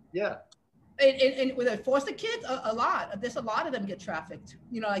me? Yeah. And with the foster kids, a lot. There's a lot of them get trafficked.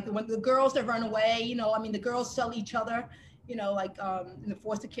 You know, like when the girls that run away, you know, I mean, the girls sell each other, you know, like in the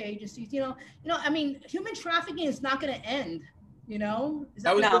foster care agencies, you know, I mean, human trafficking is not going to end, you know?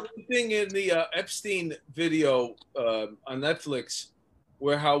 That was the thing in the Epstein video on Netflix,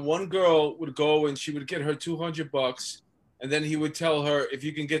 where how one girl would go and she would get her $200. And then he would tell her, if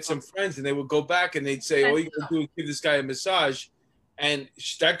you can get some friends, and they would go back and they'd say, all you can do is give this guy a massage. And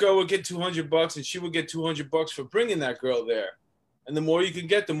that girl would get $200 and she would get $200 for bringing that girl there. And the more you can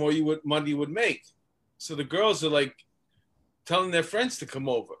get, the more money would make. So the girls are like telling their friends to come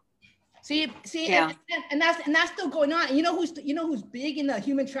over. See, Yeah. and that's still going on. And you know who's big in the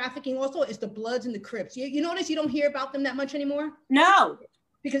human trafficking also is the Bloods and the Crips. You notice you don't hear about them that much anymore? No.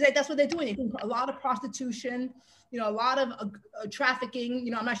 Because that's what they're doing. They're doing a lot of prostitution, you know, a lot of trafficking.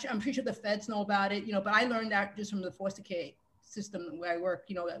 You know, I'm pretty sure the feds know about it. You know, but I learned that just from the foster care system where I work.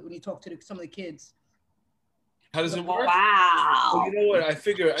 You know, when you talk to some of the kids. How does it work? Wow. Well, you know what? I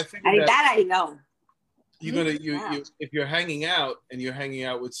figure that I know. You're gonna you if you're hanging out and you're hanging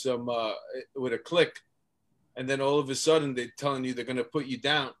out with some with a clique, and then all of a sudden they're telling you they're gonna put you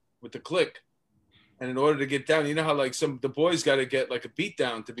down with the clique, and in order to get down, you know how like the boys got to get like a beat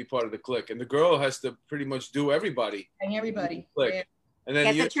down to be part of the clique, and the girl has to pretty much do everybody. And everybody. Yeah. And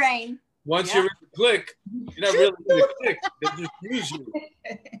then Get the train. Once you're in the clique, you're not really in the clique. They just use you.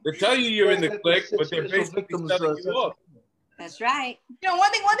 They tell you you're in the clique, but they're basically selling you off. That's right. You know,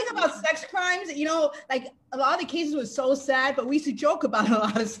 one thing about sex crimes, you know, like a lot of the cases was so sad, but we used to joke about a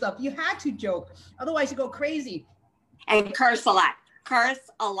lot of stuff. You had to joke, otherwise you go crazy. And curse a lot.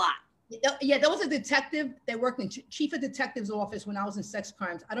 Curse a lot. Yeah, there was a detective that worked in chief of detective's office when I was in sex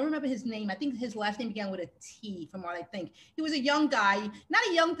crimes. I don't remember his name. I think his last name began with a T from what I think. He was a young guy, not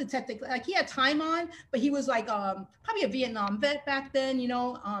a young detective. Like he had time on, but he was like probably a Vietnam vet back then, you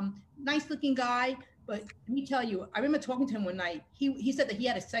know, nice looking guy. But let me tell you, I remember talking to him one night. He said that he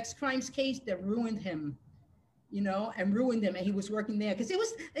had a sex crimes case that ruined him, you know, and he was working there because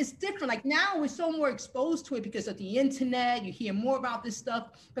it's different. Like now we're so more exposed to it because of the internet. You hear more about this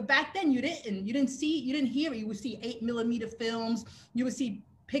stuff, but back then you didn't hear it. You would see 8mm films, you would see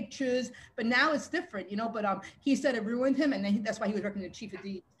pictures, but now it's different, you know. But he said it ruined him, and then that's why he was working the chief of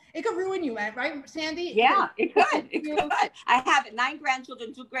D. It could ruin you, right, Sandy? Yeah, it could. It could. I have 9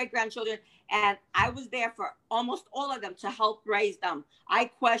 grandchildren, 2 great-grandchildren, and I was there for almost all of them to help raise them. I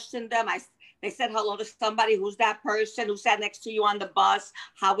questioned them. They said hello to somebody. Who's that person who sat next to you on the bus?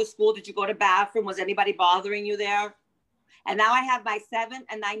 How was school? Did you go to bathroom? Was anybody bothering you there? And now I have my 7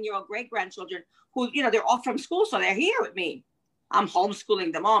 and 9-year-old great-grandchildren who, you know, they're off from school, so they're here with me. I'm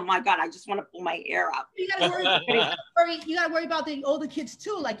homeschooling them. Oh my God, I just want to pull my hair out. You gotta worry about the older kids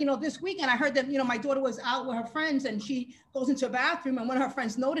too. Like, you know, this weekend I heard that, you know, my daughter was out with her friends and she goes into a bathroom and one of her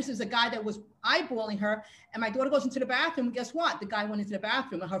friends notices a guy that was eyeballing her, and my daughter goes into the bathroom and guess what? The guy went into the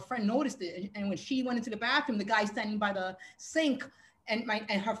bathroom and her friend noticed it. And when she went into the bathroom, the guy's standing by the sink. And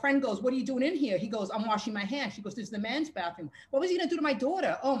her friend goes, "What are you doing in here?" He goes, "I'm washing my hands." She goes, "This is the men's bathroom." What was he gonna do to my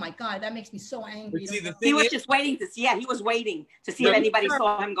daughter? Oh my God, that makes me so angry. See, he was just waiting to see. Yeah, he was waiting to see if anybody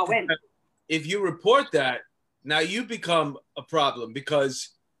saw him go in. If you report that, now you become a problem because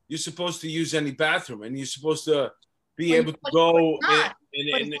you're supposed to use any bathroom and you're supposed to be able to go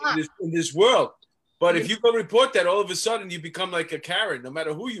in this world. But if you go report that, all of a sudden you become like a Karen, no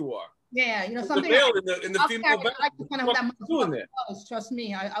matter who you are. Yeah, you know, something. The male in the female bathroom. Trust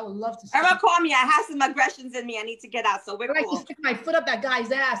me, I would love to. Everyone call me. I have some aggressions in me. I need to get out. So we're cool. I stick my foot up that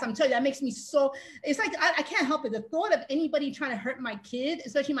guy's ass. I'm telling you, that makes me so. It's like I can't help it. The thought of anybody trying to hurt my kid,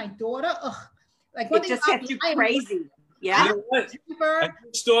 especially my daughter, like it just gets you crazy. Yeah. You know what?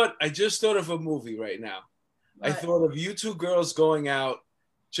 I just thought of a movie right now. Right. I thought of you two girls going out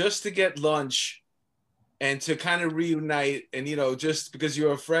just to get lunch. And to kind of reunite, and you know, just because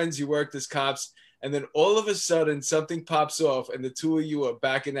you're friends, you worked as cops, and then all of a sudden something pops off, and the two of you are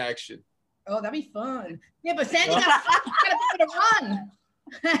back in action. Oh, that'd be fun. Yeah, but Sandy gotta be able to run.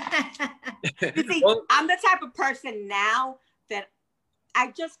 You see, I'm the type of person now that I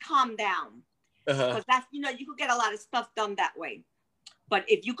just calm down because that's, you know, you could get a lot of stuff done that way. But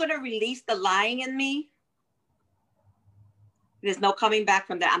if you're gonna release the lying in me, there's no coming back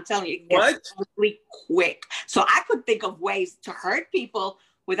from that. I'm telling you, it gets really quick. So I could think of ways to hurt people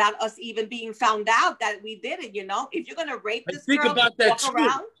without us even being found out that we did it. You know, if you're gonna rape this girl, walk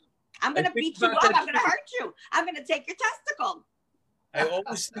around, I'm gonna beat you up. I'm gonna hurt you. I'm gonna take your testicle. I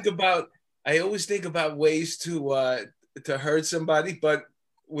always think about ways to hurt somebody, but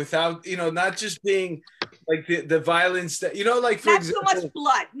without, you know, not just being like the violence that, you know, like for example, not too much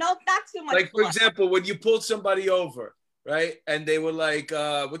blood. No, not too much. Like for example, when you pulled somebody over. Right? And they were like,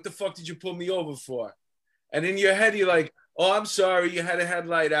 what the fuck did you pull me over for? And in your head, you're like, oh, I'm sorry, you had a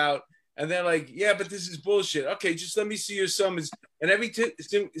headlight out. And they're like, yeah, but this is bullshit. Okay, just let me see your summons. And every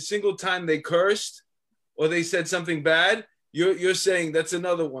single time they cursed or they said something bad, you're saying, that's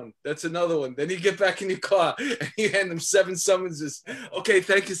another one. That's another one. Then you get back in your car and you hand them 7 summonses. Okay,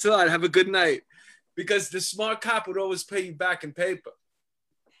 thank you so much. Have a good night. Because the smart cop would always pay you back in paper.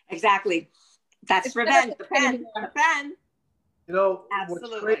 Exactly. That's revenge. The pen. You know, Absolutely.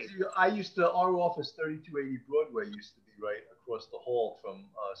 what's crazy, our office, 3280 Broadway, used to be right across the hall from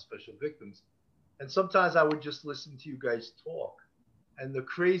Special Victims. And sometimes I would just listen to you guys talk. And the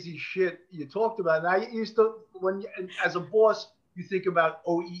crazy shit you talked about. And I used to, as a boss, you think about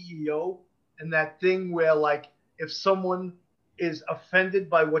OEEO and that thing where, like, if someone is offended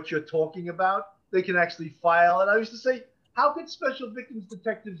by what you're talking about, they can actually file. And I used to say, how can special victims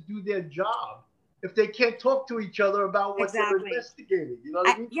detectives do their job if they can't talk to each other about what they're investigating? You know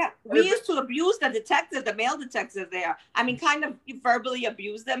what I mean? Yeah, we used to abuse the detectives, the male detectives there. I mean, kind of verbally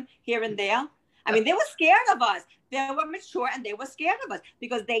abuse them here and there. I mean, they were scared of us. They were mature and they were scared of us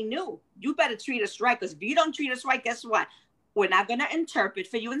because they knew you better treat us right. Because if you don't treat us right, guess what? We're not going to interpret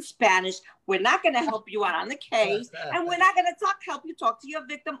for you in Spanish. We're not going to help you out on the case. And we're not going to help you talk to your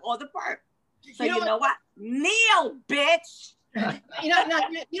victim or the perp. So you know what? Kneel, bitch. You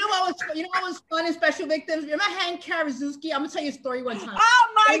know what was fun in Special Victims? Remember Hank Karaszewski? I'm gonna tell you a story one time.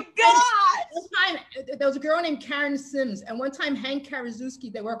 Oh my God! One time there was a girl named Karen Sims, and one time Hank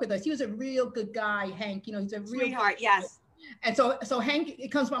Karaszewski, they worked with us. He was a real good guy, Hank. You know, he's a real sweetheart. Yes. And so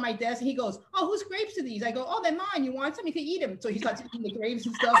Hank comes by my desk and he goes, "Oh, whose grapes are these?" I go, "Oh, they're mine. You want some? You can eat them." So he starts eating the grapes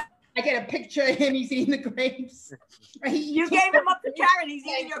and stuff. I get a picture of him. He's eating the grapes. You gave him up to Karen. He's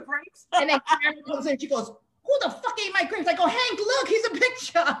eating your grapes. And then Karen comes in and she goes, "Who the fuck ate my grapes?" I go, "Hank, look, here's a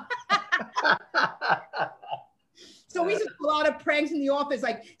picture." So we used to do a lot of pranks in the office,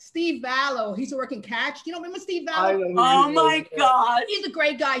 like Steve Vallow. He used to work in Catch. You know, remember Steve Vallow? Oh my God. He's a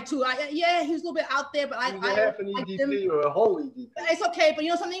great guy too. Yeah, he was a little bit out there, but I half an EDP or a whole EDP. It's okay, but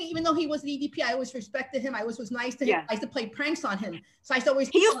you know something? Even though he was an EDP, I always respected him. I always was nice to him. Yeah. I used to play pranks on him. So I used to always.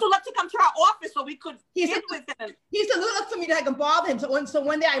 He used to love to come to our office so we could get with him. He used to look for me that I can bother him. So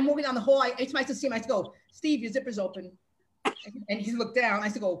one day I'm walking down the hall. I used to see him. I used to go, "Steve, your zipper's open," and he looked down. I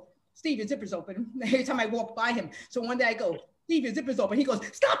used to go, "Steve, your zipper's open." Every time I walk by him. So one day I go, "Steve, your zipper's open." He goes,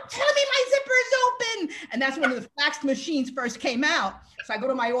 "Stop telling me my zipper's open." And that's when the fax machines first came out. So I go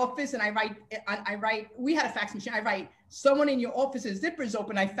to my office and I write, we had a fax machine. I write, "Someone in your office's zipper's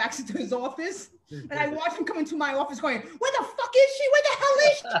open." I fax it to his office. And I watch him come into my office going, "Where the fuck is she? Where the hell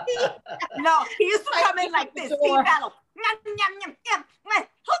is she?" No, he used to come in like this. Steve Vallow.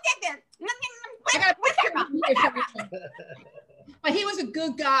 Who did this? But he was a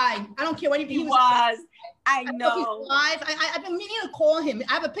good guy. I don't care what he was. I know. I've been meaning to call him.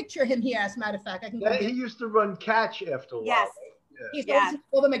 I have a picture of him here, as a matter of fact. I can. He used to run Catch after a while. Yes. He used to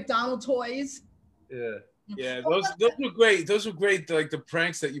all the McDonald's toys. Yeah. Yeah, those were great. Those were great, like the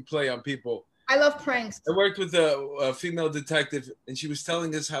pranks that you play on people. I love pranks. I worked with a female detective, and she was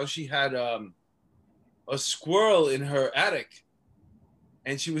telling us how she had a squirrel in her attic,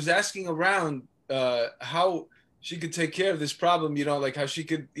 and she was asking around how she could take care of this problem. You know, like how she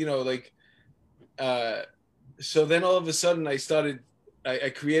could, you know, like. So then all of a sudden, I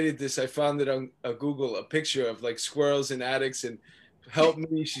created this. I found it on Google, a picture of like squirrels in attics, and help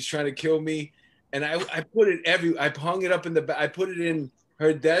me. She's trying to kill me, and I put it I hung it up in I put it in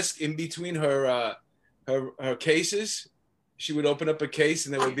her desk in between her cases. She would open up a case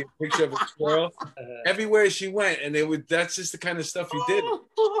and there would be a picture of a squirrel everywhere she went, and that's just the kind of stuff you did.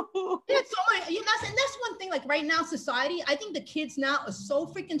 Yeah, and that's one thing. Like right now, society, I think the kids now are so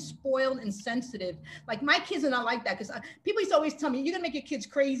freaking spoiled and sensitive. Like my kids are not like that, because people used to always tell me, "You're gonna make your kids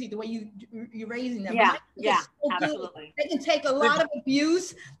crazy the way you're raising them." Yeah, so absolutely. They can take a lot of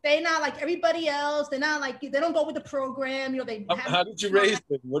abuse. They're not like everybody else. They're not like, they don't go with the program. You know, How did you raise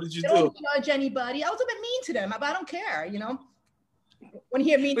them? What did you do? They don't judge anybody. I was a bit mean to them, but I don't care. You know. When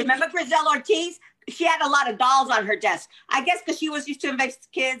he mean. Remember Griselle Ortiz? She had a lot of dolls on her desk. I guess because she was used to invite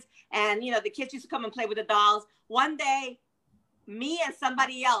kids, and you know the kids used to come and play with the dolls. One day, me and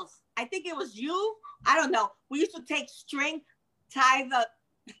somebody else, I think it was you, I don't know. We used to take string, tie the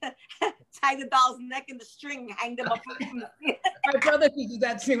doll's neck in the string, and hang them up. My brother used to do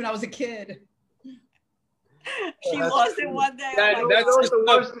that to me when I was a kid. She lost it one day. That's the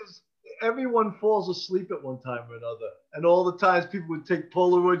worst is everyone falls asleep at one time or another, and all the times people would take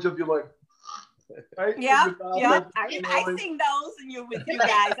Polaroids of you, like. Right? Yeah. I sing those and you're with you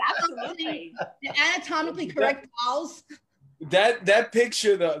guys. Absolutely. The anatomically correct dolls. That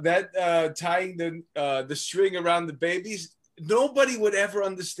picture, that tying the string around the babies, nobody would ever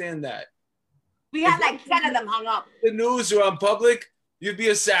understand that. We had like 10 of them hung up. The news or on public, you'd be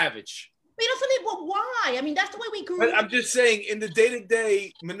a savage. But you know something? Well, why? I mean, that's the way we grew up. But I'm just saying, in the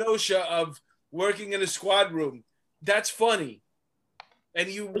day-to-day minutia of working in a squad room, that's funny. And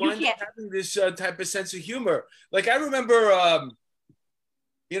you wind up having this type of sense of humor. Like I remember,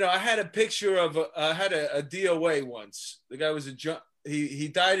 you know, I had a picture of I had a DOA once. The guy was he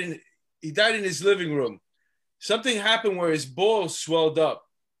died in his living room. something happened where his balls swelled up.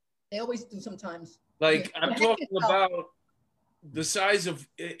 They always do sometimes. Like, Yeah. I'm talking about the size of,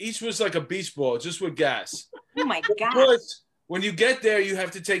 each was like a beach ball, just with gas. Oh my Of God. course, when you get there, you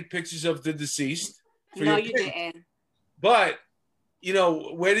have to take pictures of the deceased. No, you didn't. But, you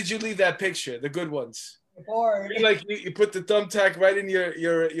know, where did you leave that picture? The good ones. Bored. Like you put the thumbtack right in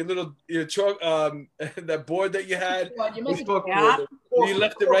your little chalk that board that you had. You must Book Yeah. board. You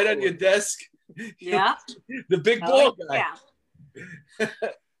left it right on your desk. Yeah. The big ball guy. Yeah.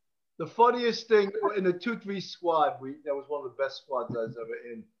 The funniest thing in the 2-3 squad, that was one of the best squads I was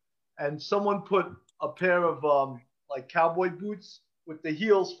ever in. And someone put a pair of like cowboy boots with the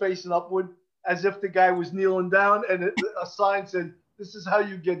heels facing upward, as if the guy was kneeling down, and a sign said, "This is how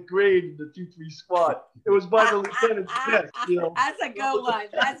you get grade in the 2-3 squad." It was by the lieutenant's desk, you know. That's a good one.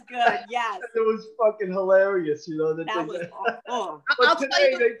 That's good. Yes. It was fucking hilarious, you know. That was awful. But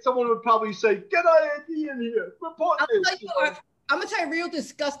today, someone would probably say, "Get IAD in here, report this." I'm gonna tell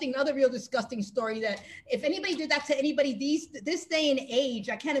you another real disgusting story that if anybody did that to anybody this day and age,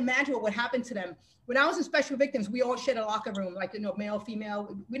 I can't imagine what would happen to them. When I was in Special Victims, we all shared a locker room, like, you know, male,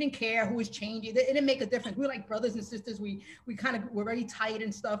 female. We didn't care who was changing. It didn't make a difference. We were like brothers and sisters. We kind of were very tight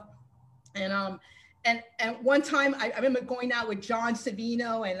and stuff. And one time I remember going out with John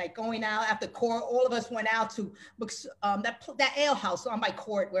Savino and like going out after court. All of us went out to that ale house on by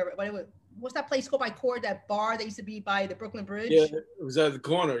Court, what's that place called by Court? That bar that used to be by the Brooklyn Bridge. Yeah, it was at the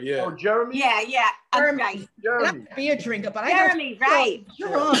corner. Yeah. Oh, Jeremy. Yeah. Jeremy. Right. Jeremy. I'm a beer drinker, but Jeremy, right.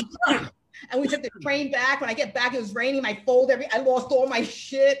 And we took the train back. When I get back, it was raining. I lost all my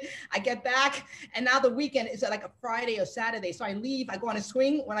shit. I get back, and now the weekend is like a Friday or Saturday. So I leave, I go on a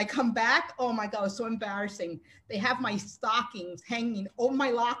swing. When I come back, oh my God, it's so embarrassing. They have my stockings hanging over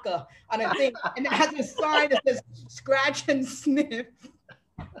my locker on a thing, and it has a sign that says "Scratch and Sniff."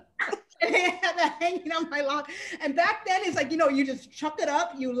 And they had that hanging on my locker. And back then, it's like, you know, you just chuck it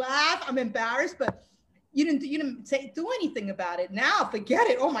up, you laugh. I'm embarrassed, but you didn't do anything about it. Now, forget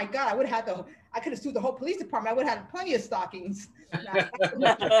it. Oh my God, I could have sued the whole police department. I would have had plenty of stockings.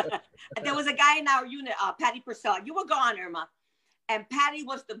 There was a guy in our unit, Patty Purcell. You were gone, Irma. And Patty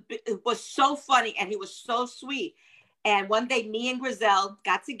was so funny, and he was so sweet. And one day, me and Grizel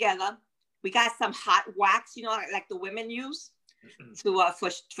got together. We got some hot wax, you know, like the women use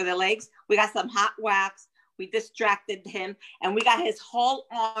for their legs. We got some hot wax. We distracted him, and we got his whole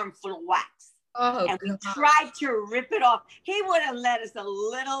arm full of wax. Oh, and we tried to rip it off. He wouldn't let us. A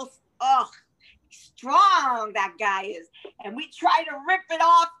little, strong that guy is. And we tried to rip it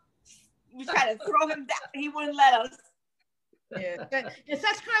off. We tried to throw him down. He wouldn't let us. Yeah,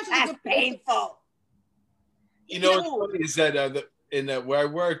 sex crimes That's painful. You know, what's funny is that where I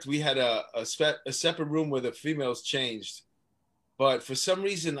worked, we had a separate room where the females changed. But for some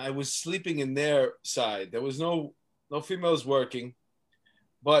reason, I was sleeping in their side. There was no females working.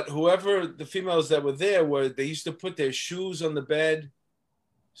 But whoever the females that were there they used to put their shoes on the bed.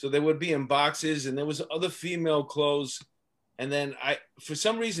 So they would be in boxes, and there was other female clothes. And then for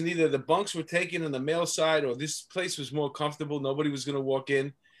some reason, either the bunks were taken on the male side or this place was more comfortable. Nobody was going to walk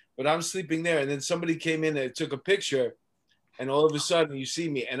in, but I'm sleeping there. And then somebody came in and took a picture, and all of a sudden you see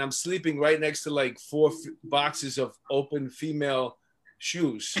me, and I'm sleeping right next to like 4 boxes of open female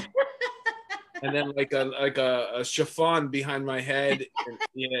shoes. And then like a chiffon behind my head. And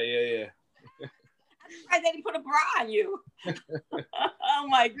yeah. Why they didn't put a bra on you? Oh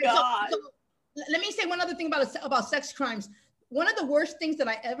my God. So let me say one other thing about sex crimes. One of the worst things that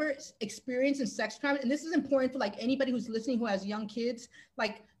I ever experienced in sex crimes, and this is important for like anybody who's listening who has young kids,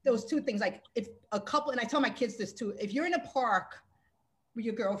 like there was 2 things. Like if a couple, and I tell my kids this too, if you're in a park with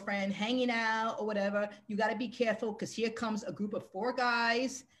your girlfriend hanging out or whatever, you got to be careful, because here comes a group of 4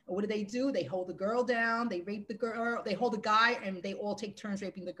 guys. And what do? They hold the girl down, they rape the girl, they hold the guy, and they all take turns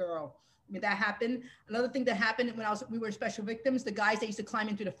raping the girl. I mean, that happened. Another thing that happened when we were Special Victims, the guys that used to climb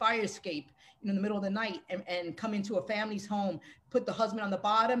into the fire escape in the middle of the night and come into a family's home, put the husband on the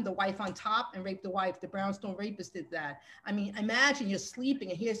bottom, the wife on top, and rape the wife. The brownstone rapist did that. I mean, imagine you're sleeping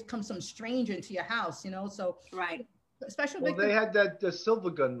and here comes some stranger into your house, you know? So right. Special Victims. Well, they had that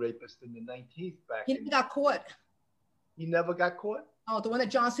silver gun rapist in the 19th back. He got caught. He never got caught? Oh, the one that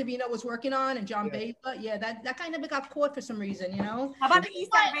John Savino was working on, and John Bela. Yeah, that guy never got caught for some reason, you know? How about the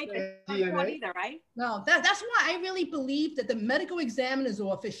East Side rapist? Not caught either, right? No, that's why I really believe that the medical examiner's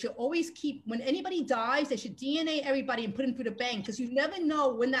office should always keep, when anybody dies, they should DNA everybody and put them through the bank, because you never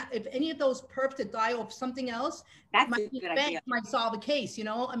know if any of those perps that die off something else, might solve a case, you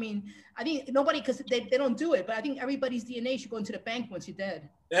know? I mean, I think nobody, because they don't do it, but I think everybody's DNA should go into the bank once you're dead.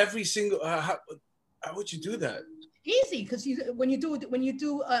 Every single, how would you do that? Easy, because when you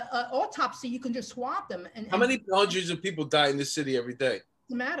do a autopsy, you can just swap them. And how many hundreds of people die in this city every day?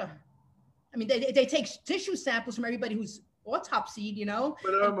 Doesn't matter. I mean, they take tissue samples from everybody who's autopsied, you know.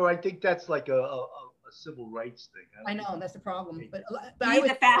 But Irma, I think that's like a civil rights thing. I know that's the problem. But I need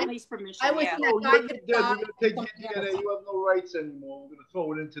the family's permission. I was Yeah. Oh, you're going to take your DNA. You have no rights anymore. We're going to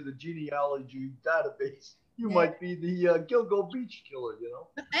throw it into the genealogy database. You might be the Gilgo Beach killer, you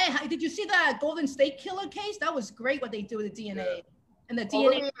know. Hey, did you see that Golden State Killer case? That was great what they do with the DNA. Yeah. And the Well,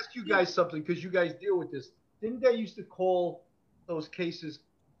 DNA. let me ask you guys something, because you guys deal with this. Didn't they used to call those cases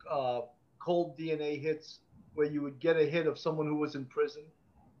cold DNA hits, where you would get a hit of someone who was in prison,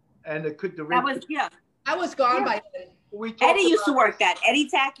 and it could That was, yeah. I was gone by then. Eddie used to work that. Eddie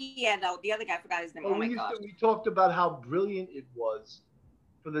Tacky and the other guy, I forgot his name. Well, oh my God. we talked about how brilliant it was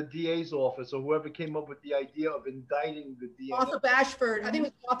for the DA's office, or whoever came up with the idea of indicting the DNA. Martha Bashford. I think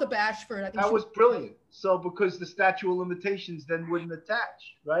it was Martha Bashford. I think That was brilliant. So because the statute of limitations then wouldn't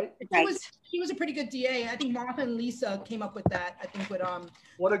attach, right? He was a pretty good DA. I think Martha and Lisa came up with that. I think with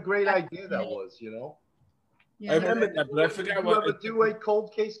What a great idea that was, you know. Yeah, I remember that, but I forgot Did you ever do a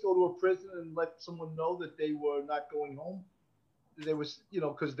cold case, go to a prison and let someone know that they were not going home? They was, you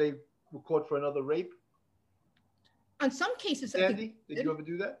know, because they were caught for another rape. On some cases, Sandy, did you ever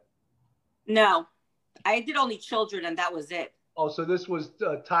do that? No, I did only children, and that was it. Oh, so this was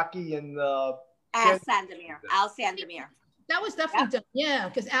Taki and Al Sandomir. that was definitely done. Yeah,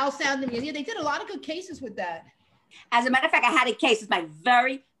 because Al Sandomir. Yeah, they did a lot of good cases with that. As a matter of fact, I had a case. It's my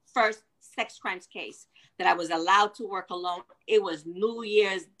very first sex crimes case that I was allowed to work alone. It was New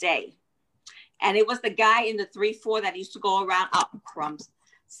Year's Day. And it was the guy in the 3-4 that used to go around,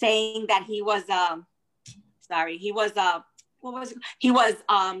 saying that he was, he was the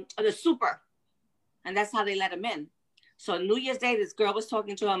super. And that's how they let him in. So New Year's Day, this girl was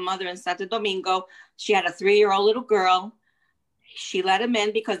talking to her mother in Santo Domingo. She had a 3-year-old little girl. She let him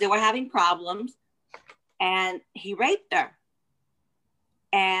in because they were having problems. And he raped her.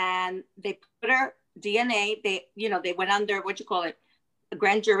 And they put her DNA, they went under, a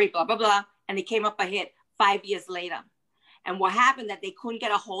grand jury, blah, blah, blah. And they came up a hit 5 years later. And what happened that they couldn't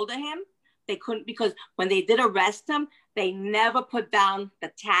get a hold of him. They couldn't, because when they did arrest him, they never put down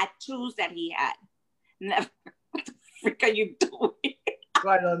the tattoos that he had. Never. What the frick are you doing?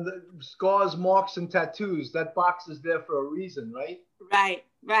 Right, on the scars, marks, and tattoos. That box is there for a reason, right?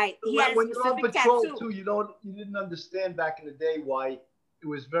 Right. When you're on patrol too, you didn't understand back in the day why it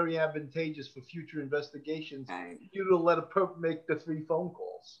was very advantageous for future investigations you to let a perp make the 3 phone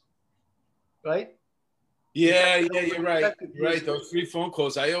calls, right? Yeah, you're right. Right, those 3 phone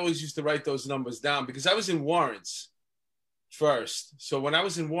calls. I always used to write those numbers down because I was in warrants first. So when I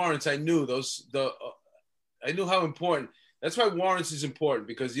was in warrants, I knew I knew how important. That's why warrants is important,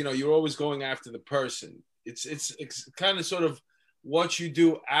 because you're always going after the person. It's kind of sort of what you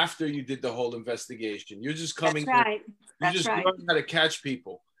do after you did the whole investigation. You're just coming. That's right. You just learn how to catch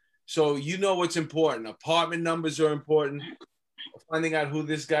people. So you know what's important. Apartment numbers are important. Finding out who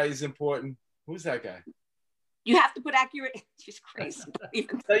this guy is important. Who's that guy? You have to put accurate. She's crazy. Is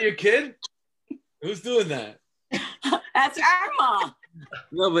that your kid? Who's doing that? That's Irma.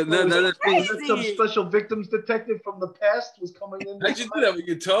 No, but that's some special victims detective from the past was coming in. How'd you do that with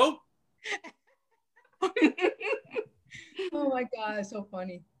your toe? Oh my God, it's so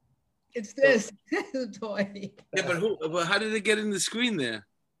funny. It's this toy. Yeah, but how did it get in the screen there?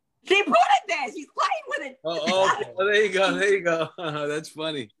 They put it there. She's playing with it. Oh, there you go. That's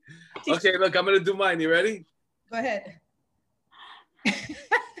funny. Okay, look, I'm gonna do mine. You ready? Go ahead.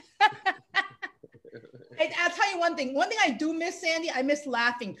 I'll tell you one thing. One thing I do miss, Sandy, I miss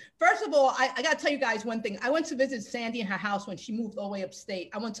laughing. First of all, I got to tell you guys one thing. I went to visit Sandy in her house when she moved all the way upstate.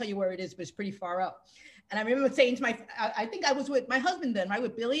 I won't tell you where it is, but it's pretty far up. And I remember saying to I think I was with my husband then, right,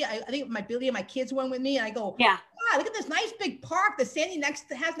 with Billy. I think Billy and my kids went with me. And I go, yeah. Wow, look at this nice big park that Sandy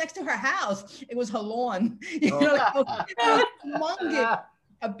has next to her house. It was her lawn. You know, humongous.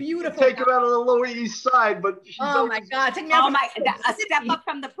 A beautiful. Take her out of the Lower East Side, but oh my God! Take me out a step up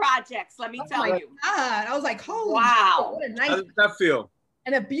from the projects. Let me tell you. God, I was like, holy wow! What a nice. How does that feel?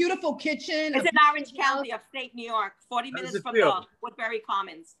 And a beautiful kitchen. It's in Orange County, upstate New York, 40 minutes from Woodbury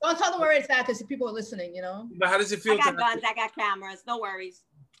Commons. Don't tell them where it's at, because people are listening. You know. But how does it feel? I got guns. I got cameras. No worries.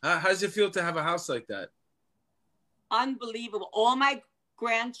 How does it feel to have a house like that? Unbelievable! All my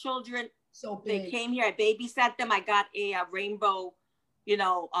grandchildren. So big. They came here. I babysat them. I got a rainbow.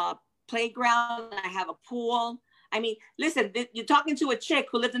 Playground. I have a pool. I mean, listen, you're talking to a chick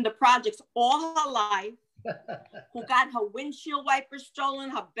who lived in the projects all her life, who got her windshield wiper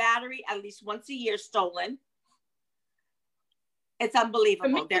stolen, her battery at least once a year stolen. It's unbelievable.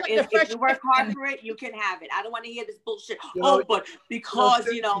 me, There like is, the fresh if you work hard chicken. for it, you can have it. I don't want to hear this bullshit. You know, But because,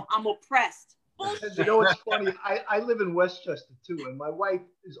 I'm oppressed. Bullshit. You know what's funny? I live in Westchester too, and my wife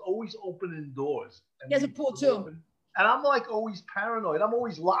is always opening doors. He has a pool too. And I'm like always paranoid. I'm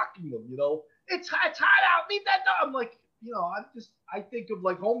always locking them, It's hot out. Leave that door. I'm like, I think of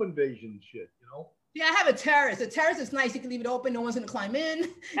like home invasion shit, Yeah, I have a terrace. A terrace is nice. You can leave it open. No one's going to climb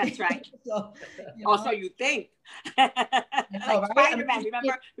in. That's right. So, Also, you think. Like right? Spider-Man.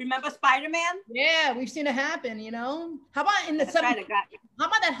 Remember Spider-Man? Yeah, we've seen it happen, How about in the seventh? How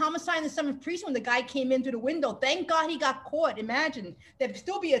about that homicide in the 7th precinct when the guy came in through the window? Thank God he got caught. Imagine there'd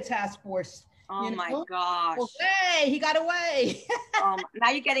still be a task force. Oh my gosh! Well, hey, he got away. Now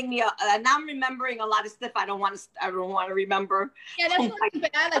you're getting me. Now I'm remembering a lot of stuff I don't want to remember. Yeah, that's not too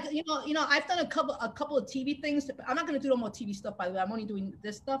bad. Like I've done a couple of TV things. I'm not gonna do no more TV stuff, by the way. I'm only doing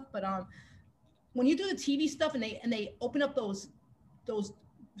this stuff. But when you do the TV stuff and they open up those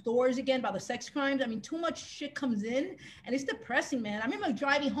doors again about the sex crimes, I mean, too much shit comes in, and it's depressing, man. I remember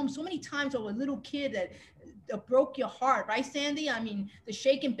driving home so many times with a little kid that broke your heart, right, Sandy? I mean, the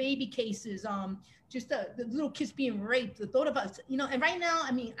shaken baby cases, just the little kids being raped, the thought of us, and right now,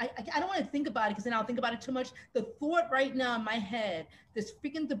 I mean, I don't want to think about it because then I'll think about it too much. The thought right now in my head, this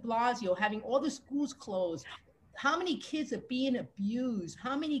freaking de Blasio having all the schools closed, how many kids are being abused?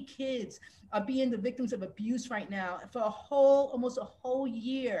 How many kids are being the victims of abuse right now for almost a whole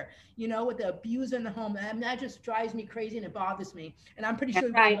year, with the abuse in the home? And that just drives me crazy and it bothers me. And I'm pretty sure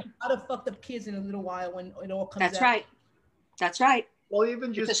there's a lot of fucked up kids in a little while when it all comes out. That's right. That's right. Well,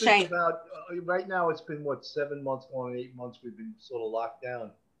 even just think about right now, it's been 7 months, going on 8 months, we've been sort of locked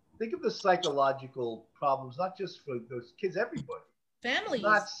down. Think of the psychological problems, not just for those kids, everybody. Families.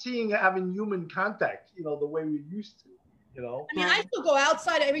 Not having human contact, the way we used to, I mean, I still go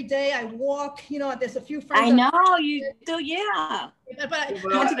outside every day. I walk, there's a few friends. I know you do, yeah. But you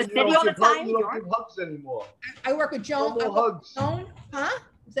went to the city all the time. You don't give hugs anymore. I work with Joan. No more hugs. Joan? Huh?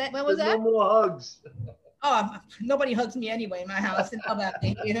 What was that? No more hugs. Oh, nobody hugs me anyway in my house. And all that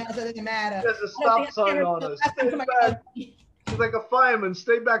thing, so it doesn't matter. There's a stop sign on us. She's like a fireman.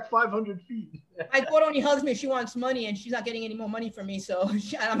 Stay back 500 feet. My daughter only hugs me if she wants money, and she's not getting any more money from me, so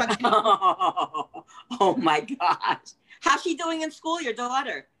I'm not getting Oh my gosh. How's she doing in school, your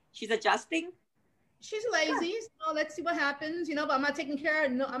daughter? She's adjusting? She's lazy, so let's see what happens, but I'm not taking care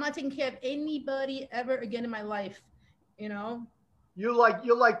of anybody ever again in my life, You're like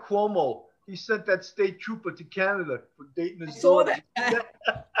Cuomo. He sent that state trooper to Canada for dating his daughter.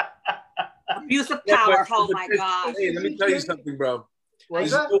 Abuse of power. Oh my God. Hey, let me tell you something, bro.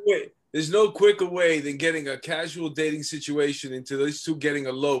 There's no quicker way than getting a casual dating situation into those two getting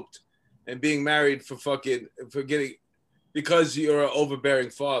eloped and being married because you're an overbearing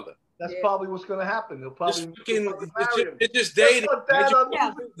father. That's probably what's going to happen. They'll probably they're just dating. Dad, I'm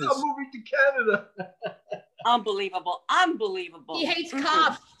moving to Canada. Unbelievable. He hates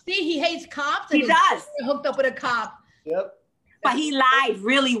cops. See, he hates cops. He does. Hooked up with a cop. Yep. But he lied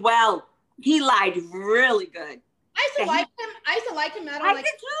really well. He lied really good. I used to like him. I did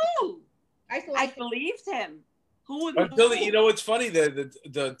too. I believed him. Who would? Until it's funny that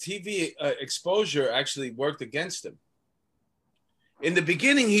the TV exposure actually worked against him. In the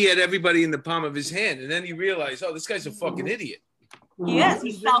beginning, he had everybody in the palm of his hand, and then he realized, oh, this guy's a fucking idiot. Yes,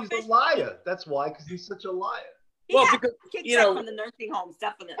 he's selfish. He's a liar. That's why, because he's such a liar. Well, because from the nursing homes,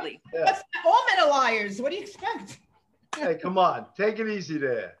 definitely. Yeah. All men are liars. What do you expect? Hey, come on, take it easy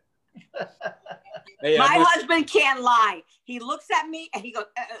there. Hey, my husband can't lie. He looks at me and he goes.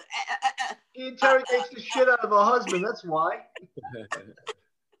 He interrogates the shit out of her husband. That's why.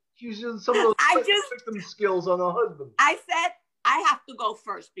 She's using some of those victim skills on her husband. I said I have to go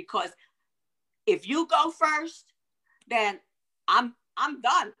first because if you go first, then I'm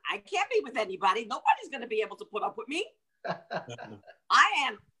done. I can't be with anybody. Nobody's going to be able to put up with me. I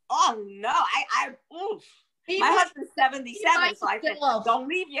am. Oh no! Oof. My husband's 77, so I said, don't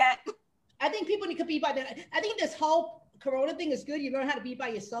leave yet. I think people need to be by that. I think this whole Corona thing is good. You learn how to be by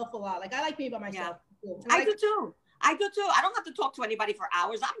yourself a lot. Like, I like being by myself. Yeah. I do too. I don't have to talk to anybody for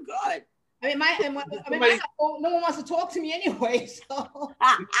hours. I'm good. I mean, no one wants to talk to me anyway. So.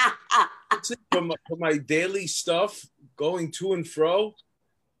 For my daily stuff, going to and fro,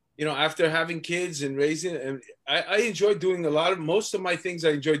 after having kids and raising, and I enjoy doing most of my things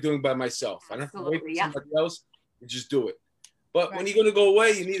I enjoy doing by myself. I don't have to wait for somebody else and just do it. But when you're going to go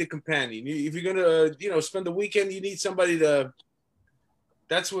away, you need a companion. If you're going to, spend the weekend, you need somebody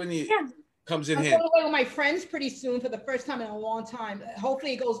that's when comes in handy. I'm going away with my friends pretty soon for the first time in a long time.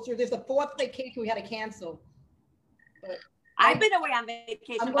 Hopefully it goes through. There's the 4th vacation we had to cancel. But I've been away on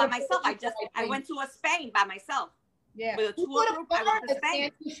vacation by myself. I went to Spain by myself. Yeah. With a We tour should go to group, I would Florida,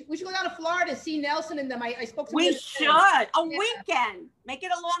 sustain. Sandy. We should go down to Florida and see Nelson and them. I spoke to them. We the other should. day. A Yeah. weekend. Make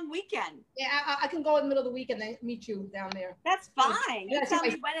it a long weekend. Yeah, I can go in the middle of the week and then meet you down there. That's fine. You Yeah, tell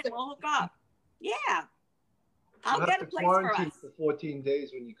see me my when and sister. we'll hook up. Yeah. You I'll have get to a place for quarantine us. for 14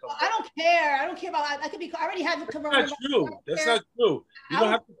 days when you come Well, back. I don't care. I don't care about. I could be. I already have the That's coronavirus. not true. That's not true. You don't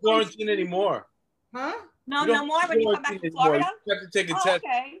have to quarantine anymore. Huh? No, You don't no more have to when you come back quarantine to anymore. Florida. You have to take a Oh, test.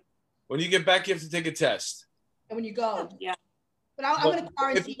 okay. When you get back, you have to take a test. And when you go, Yeah. but I'm But gonna if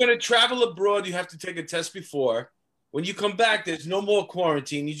quarantine. you're going to travel abroad, you have to take a test before. When you come back, there's no more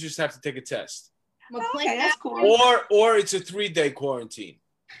quarantine. You just have to take a test. McLean Okay, that's Avenue. cool. Or it's a 3-day quarantine.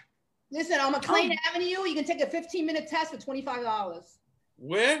 Listen, on McLean Avenue, you can take a 15-minute test for $25.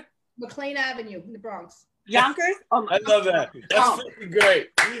 Where? McLean Avenue in the Bronx. Yonkers? Oh, I love that. That's Oh. fucking great.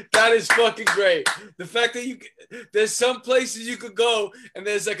 That is fucking great. The fact that there's some places you could go and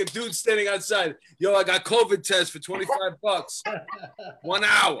there's like a dude standing outside. Yo, I got COVID test for $25. 1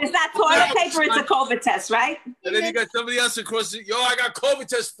 hour. It's not toilet paper, it's a COVID test, right? And then you got somebody else across the, yo, I got COVID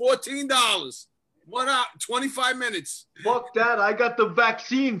test, $14. 1 hour, 25 minutes. Fuck that. I got the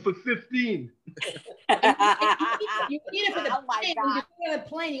vaccine for 15. You need it for the Oh my plane. God. When you get on a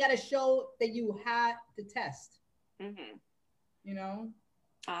plane, you got to show that you had the test. Mhm. You know.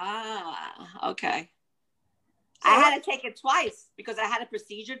 Ah, okay. I had to take it twice because I had a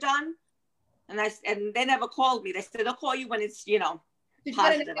procedure done, and they never called me. They said they'll call you when it's Did you get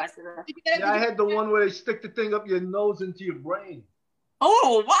positive. it? I said, Did you get it? Yeah, I had the one where they stick the thing up your nose into your brain.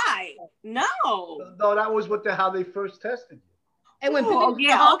 oh, why? No. No, that was how they first tested you. And when Billy Oh, was in the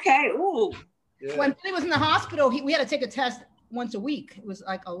yeah. Okay. Ooh. Yeah. when Billy was in the hospital, we had to take a test once a week. It was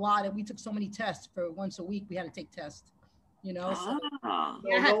like a lot, and we took so many tests for once a week. We had to take tests. You know. So, Ah. No,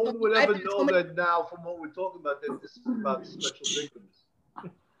 Yeah, I had no one so- would I ever had know so many- that now from what we're talking about, that this is about special victims.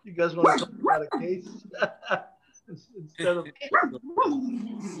 You guys want to talk about a case? instead of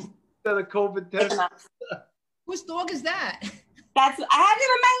COVID test? whose dog is that? I had him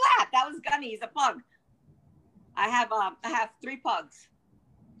in my lap. That was Gunny. He's a pug. I have 3 pugs.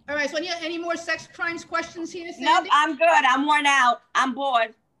 All right. So any more sex crimes questions here, Sandy? Nope, I'm good. I'm worn out. I'm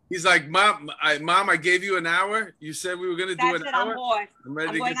bored. He's like, Mom, I gave you an hour. You said we were going to do That's an it. hour. I'm bored. I'm ready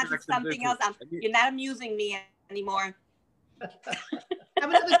I'm to going get on to back to something else. business. You're not amusing me anymore.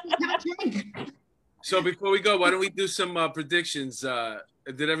 Have a drink. So before we go, why don't we do some predictions?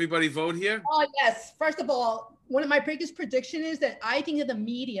 Did everybody vote here? Oh yes. First of all, one of my biggest predictions is that I think that the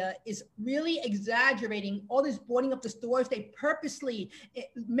media is really exaggerating all this boarding up the stores. They purposely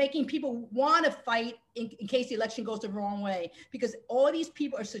making people want to fight in case the election goes the wrong way, because all these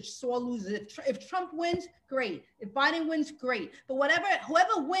people are such sore losers. If Trump wins, great. If Biden wins, great. But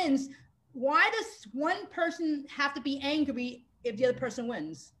whoever wins, why does one person have to be angry if the other person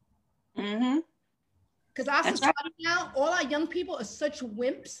wins? Mm-hmm. Because our That's society now, all our young people are such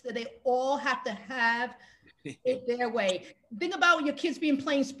wimps that they all have to have it their way. Think about your kids being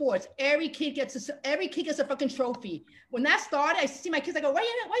playing sports. Every kid gets a fucking trophy. When that started, I see my kids. I go, why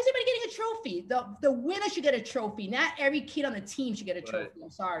is everybody getting a trophy? The winner should get a trophy. Not every kid on the team should get a trophy. Right. I'm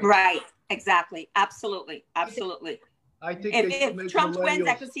sorry. Right. Exactly. Absolutely. Absolutely. I think they should If make Trump wins, I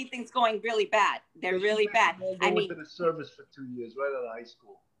millennials- could see things going really bad. They're they should really make bad. them all I go mean, into the service for 2 years, right out of high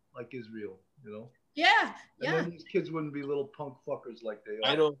school, like Israel, you know. Yeah, And yeah. then these kids wouldn't be little punk fuckers like they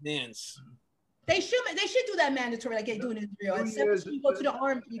are. Idle hands. They should do that mandatory like they do in Israel. 2 It's years- you go to the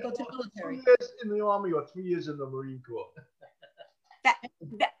army, you go to the 2 military. years in the army or 3 years in the Marine Corps.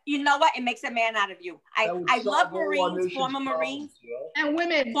 that you know what? It makes a man out of you. That would I love solve all our Marines, nation's former problems, Marines. you know? And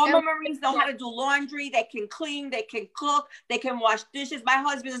women. Former and- Marines know how to do laundry. They can clean. They can cook. They can wash dishes. My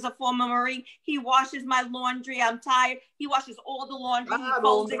husband is a former Marine. He washes my laundry. I'm tired. He washes all the laundry. He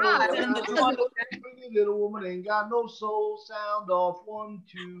folds it, puts it in the drawer. Pretty little woman ain't got no soul. Sound off 1,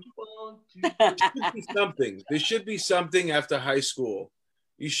 2, 1, 2. Something. There should be something after high school.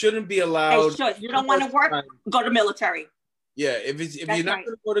 You shouldn't be Hey, allowed. sure. You don't want to work? Go to military. Yeah, if That's you're not right.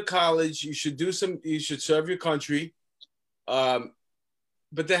 going to go to college, you should You should serve your country.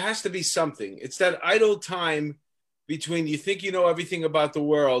 But there has to be something. It's that idle time between you think you know everything about the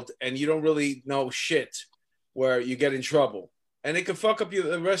world and you don't really know shit, where you get in trouble, and it can fuck up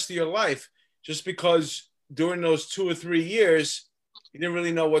the rest of your life just because during those 2 or 3 years you didn't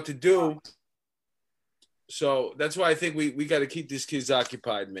really know what to do. So that's why I think we got to keep these kids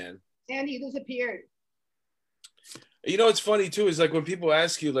occupied, man. Sandy, you disappeared. You know, what's funny too is like when people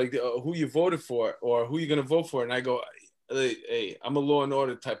ask you like who you voted for or who you're gonna vote for, and I go, "Hey, I'm a Law and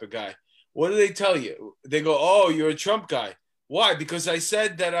Order type of guy." What do they tell you? They go, "Oh, you're a Trump guy." Why? Because I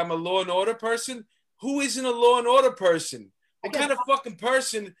said that I'm a Law and Order person. Who isn't a Law and Order person? What kind of fucking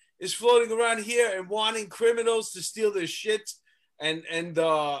person is floating around here and wanting criminals to steal their shit. And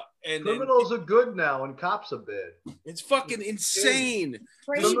criminals are good now and cops are bad. It's fucking insane.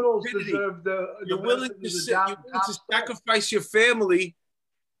 Criminals deserve you're willing to sacrifice your family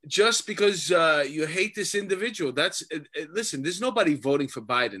just because you hate this individual. That's listen. There's nobody voting for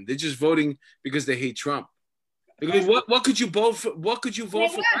Biden. They're just voting because they hate Trump. Because what could you vote for? What could you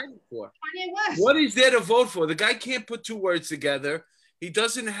vote for Biden for? What is there to vote for? The guy can't put two words together. He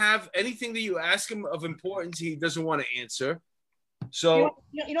doesn't have anything that you ask him of importance. He doesn't want to answer. So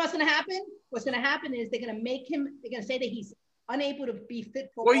you know what's going to happen? What's going to happen is they're going to make him. They're going to say that he's unable to be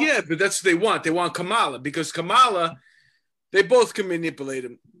fit for. Well, yeah, but that's what they want. They want Kamala because Kamala, they both can manipulate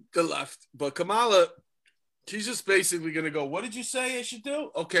him, the left. But Kamala, she's just basically going to go, what did you say I should do?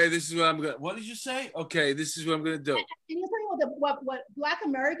 Okay, this is what I'm going to. What did you say? Okay, this is what I'm going to do. And you tell me what Black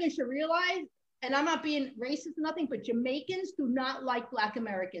Americans should realize. And I'm not being racist or nothing, but Jamaicans do not like Black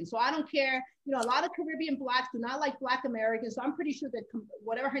Americans. So I don't care. You know, a lot of Caribbean Blacks do not like Black Americans. So I'm pretty sure that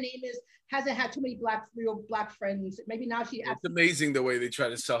whatever her name is hasn't had too many real Black friends. Maybe now she. It's amazing the way they try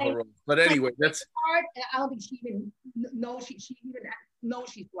to sell her off. But anyway, that's hard. I don't think she even knows she even knows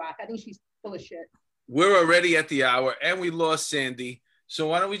she's Black. I think she's full of shit. We're already at the hour, and we lost Sandy. So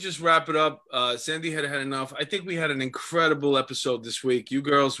why don't we just wrap it up? Sandy had enough. I think we had an incredible episode this week. You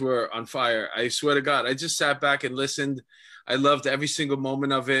girls were on fire. I swear to God. I just sat back and listened. I loved every single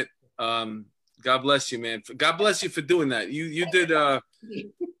moment of it. God bless you, man. God bless you for doing that. You did. I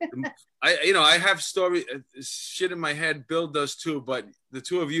have story shit in my head. Bill does too. But the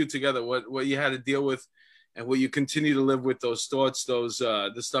two of you together, what you had to deal with, and what you continue to live with, those thoughts,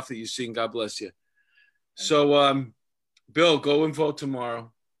 the stuff that you've seen. God bless you. So. Bill, go and vote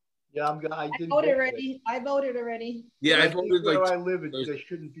tomorrow. Yeah, I voted already. I voted already. Yeah, I voted where I live, there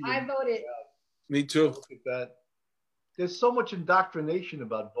shouldn't be. I voted. Me too. Look at that. There's so much indoctrination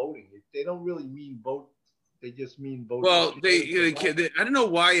about voting. They don't really mean vote. They just mean vote. Well, they I don't know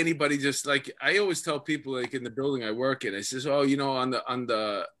why anybody just like. I always tell people like in the building I work in. I says, oh, you know, on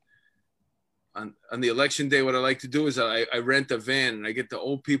the election day, what I like to do is I rent a van and I get the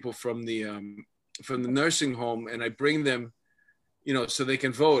old people from the nursing home and I bring them, you know, so they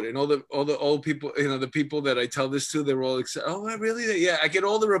can vote. And all the old people, you know, the people that I tell this to, they're all excited. Oh, really? Yeah, I get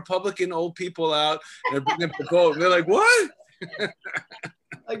all the Republican old people out and I bring them to vote. And they're like, what?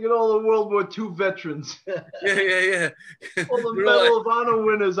 I get all the World War II veterans. Yeah. All the Medal of Honor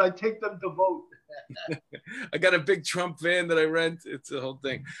winners, I take them to vote. I got a big Trump van that I rent. It's the whole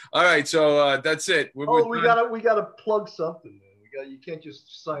thing. All right, so that's it. We gotta plug something, man. You can't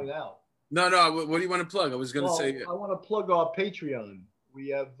just sign out. No. What do you want to plug? I was going to say. I want to plug our Patreon. We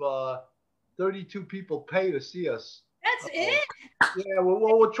have 32 people pay to see us. That's it? Yeah,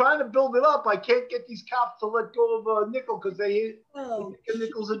 well, we're trying to build it up. I can't get these cops to let go of a nickel because they hate a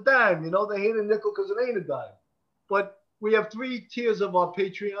nickel's a dime. You know, they hate a nickel because it ain't a dime. But we have 3 tiers of our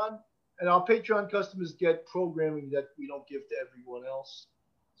Patreon, and our Patreon customers get programming that we don't give to everyone else.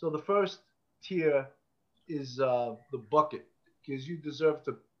 So the first tier is the bucket, because you deserve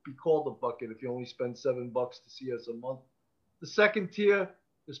to be called a bucket if you only spend $7 to see us a month. The second tier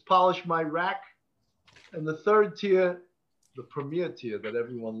is Polish My Rack. And the third tier, the premier tier that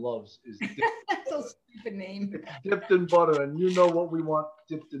everyone loves, is That's so stupid name. Dipped in butter. And you know what we want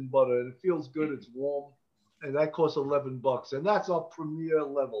dipped in butter. And it feels good, it's warm. And that costs $11. And that's our premier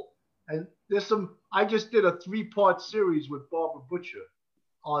level. And there's I just did a 3-part series with Barbara Butcher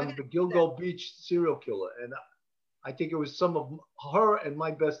on the Gilgo Beach serial killer. And I think it was some of her and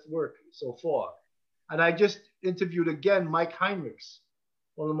my best work so far. And I just interviewed again Mike Heinrichs,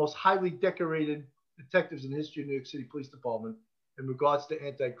 one of the most highly decorated detectives in the history of New York City Police Department in regards to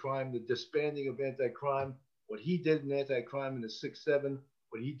anti-crime, the disbanding of anti-crime, what he did in anti-crime in the 6-7,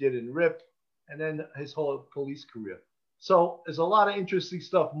 what he did in RIP, and then his whole police career. So there's a lot of interesting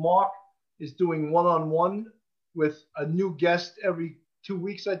stuff. Mark is doing one-on-one with a new guest every 2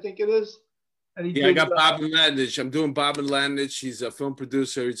 weeks, I think it is. And I got Bob Landich. I'm doing Bob and Landich. He's a film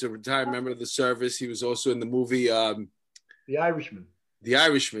producer. He's a retired member of the service. He was also in the movie The Irishman. The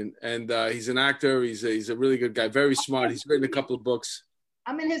Irishman, and he's an actor. He's a really good guy. Very smart. He's written a couple of books.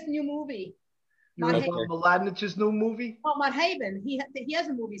 I'm in his new movie. Bob Lanich's new movie? Oh, Mott Haven. He has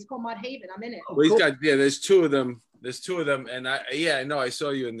a movie. It's called Mott Haven. I'm in it. Well, he's got There's 2 of them. And I know I saw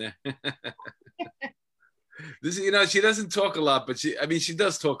you in there. She doesn't talk a lot, but she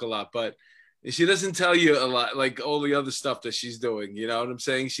does talk a lot, but she doesn't tell you a lot, like all the other stuff that she's doing. You know what I'm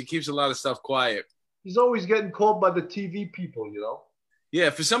saying? She keeps a lot of stuff quiet. He's always getting called by the TV people, you know?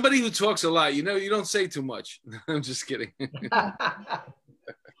 Yeah, for somebody who talks a lot, you don't say too much. I'm just kidding. But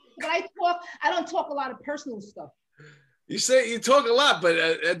I don't talk a lot of personal stuff. You talk a lot, but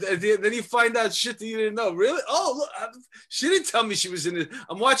then you find out shit that you didn't know. Really? Oh, look, she didn't tell me she was in it.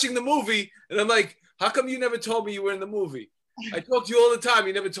 I'm watching the movie, and I'm like, how come you never told me you were in the movie? I talk to you all the time.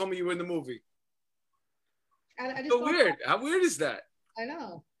 You never told me you were in the movie. I just So weird. How weird is that? I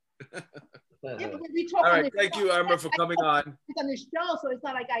know. Yeah, but we talk All on right, the thank show. you, Irma, for coming on. It's on the show, so it's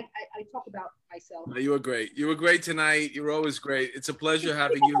not like I talk about myself. No, you were great. You were great tonight. You were always great. It's a pleasure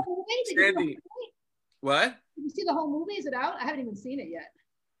having you. Sandy. What? Did you see the whole movie? Is it out? I haven't even seen it yet.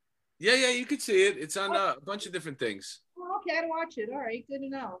 Yeah, you could see it. It's on a bunch of different things. Oh, okay, I'd watch it. All right, good to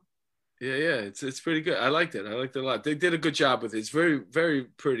know. Yeah, it's pretty good. I liked it. I liked it a lot. They did a good job with it. It's very, very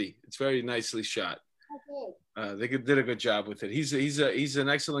pretty. It's very nicely shot. Oh, good. They did a good job with it. He's an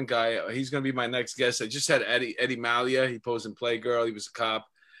excellent guy. He's going to be my next guest. I just had Eddie Malia. He posed in Playgirl. He was a cop.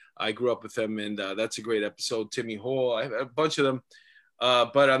 I grew up with him, and that's a great episode. Timmy Hall. I have a bunch of them.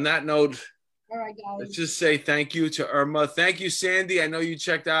 But on that note, all right, guys. Let's just say thank you to Irma. Thank you, Sandy. I know you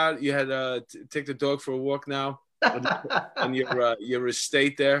checked out. You had to take the dog for a walk now on your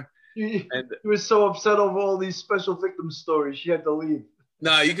estate there. She was so upset over all these special victim stories. She had to leave.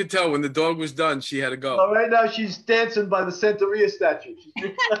 No, you could tell when the dog was done, she had to go. Right now, she's dancing by the Santeria statue.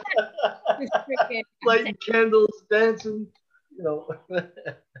 Lighting candles, dancing. You know.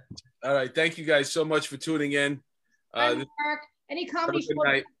 All right. Thank you guys so much for tuning in. Hi, Mark. Any comedy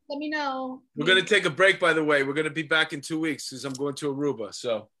shows, let me know. We're going to take a break, by the way. We're going to be back in 2 weeks because I'm going to Aruba.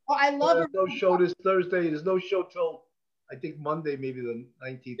 So. Oh, I love it. There's no show this Thursday. There's no show till, I think, Monday, maybe the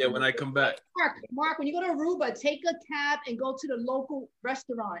 19th. Yeah, when I come back. Mark, when you go to Aruba, take a cab and go to the local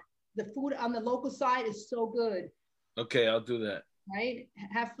restaurant. The food on the local side is so good. Okay, I'll do that. Right?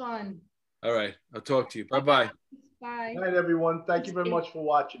 Have fun. All right. I'll talk to you. Bye-bye. Bye. Good night, everyone. Thank you very much for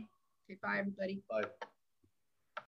watching. Okay, bye, everybody. Bye.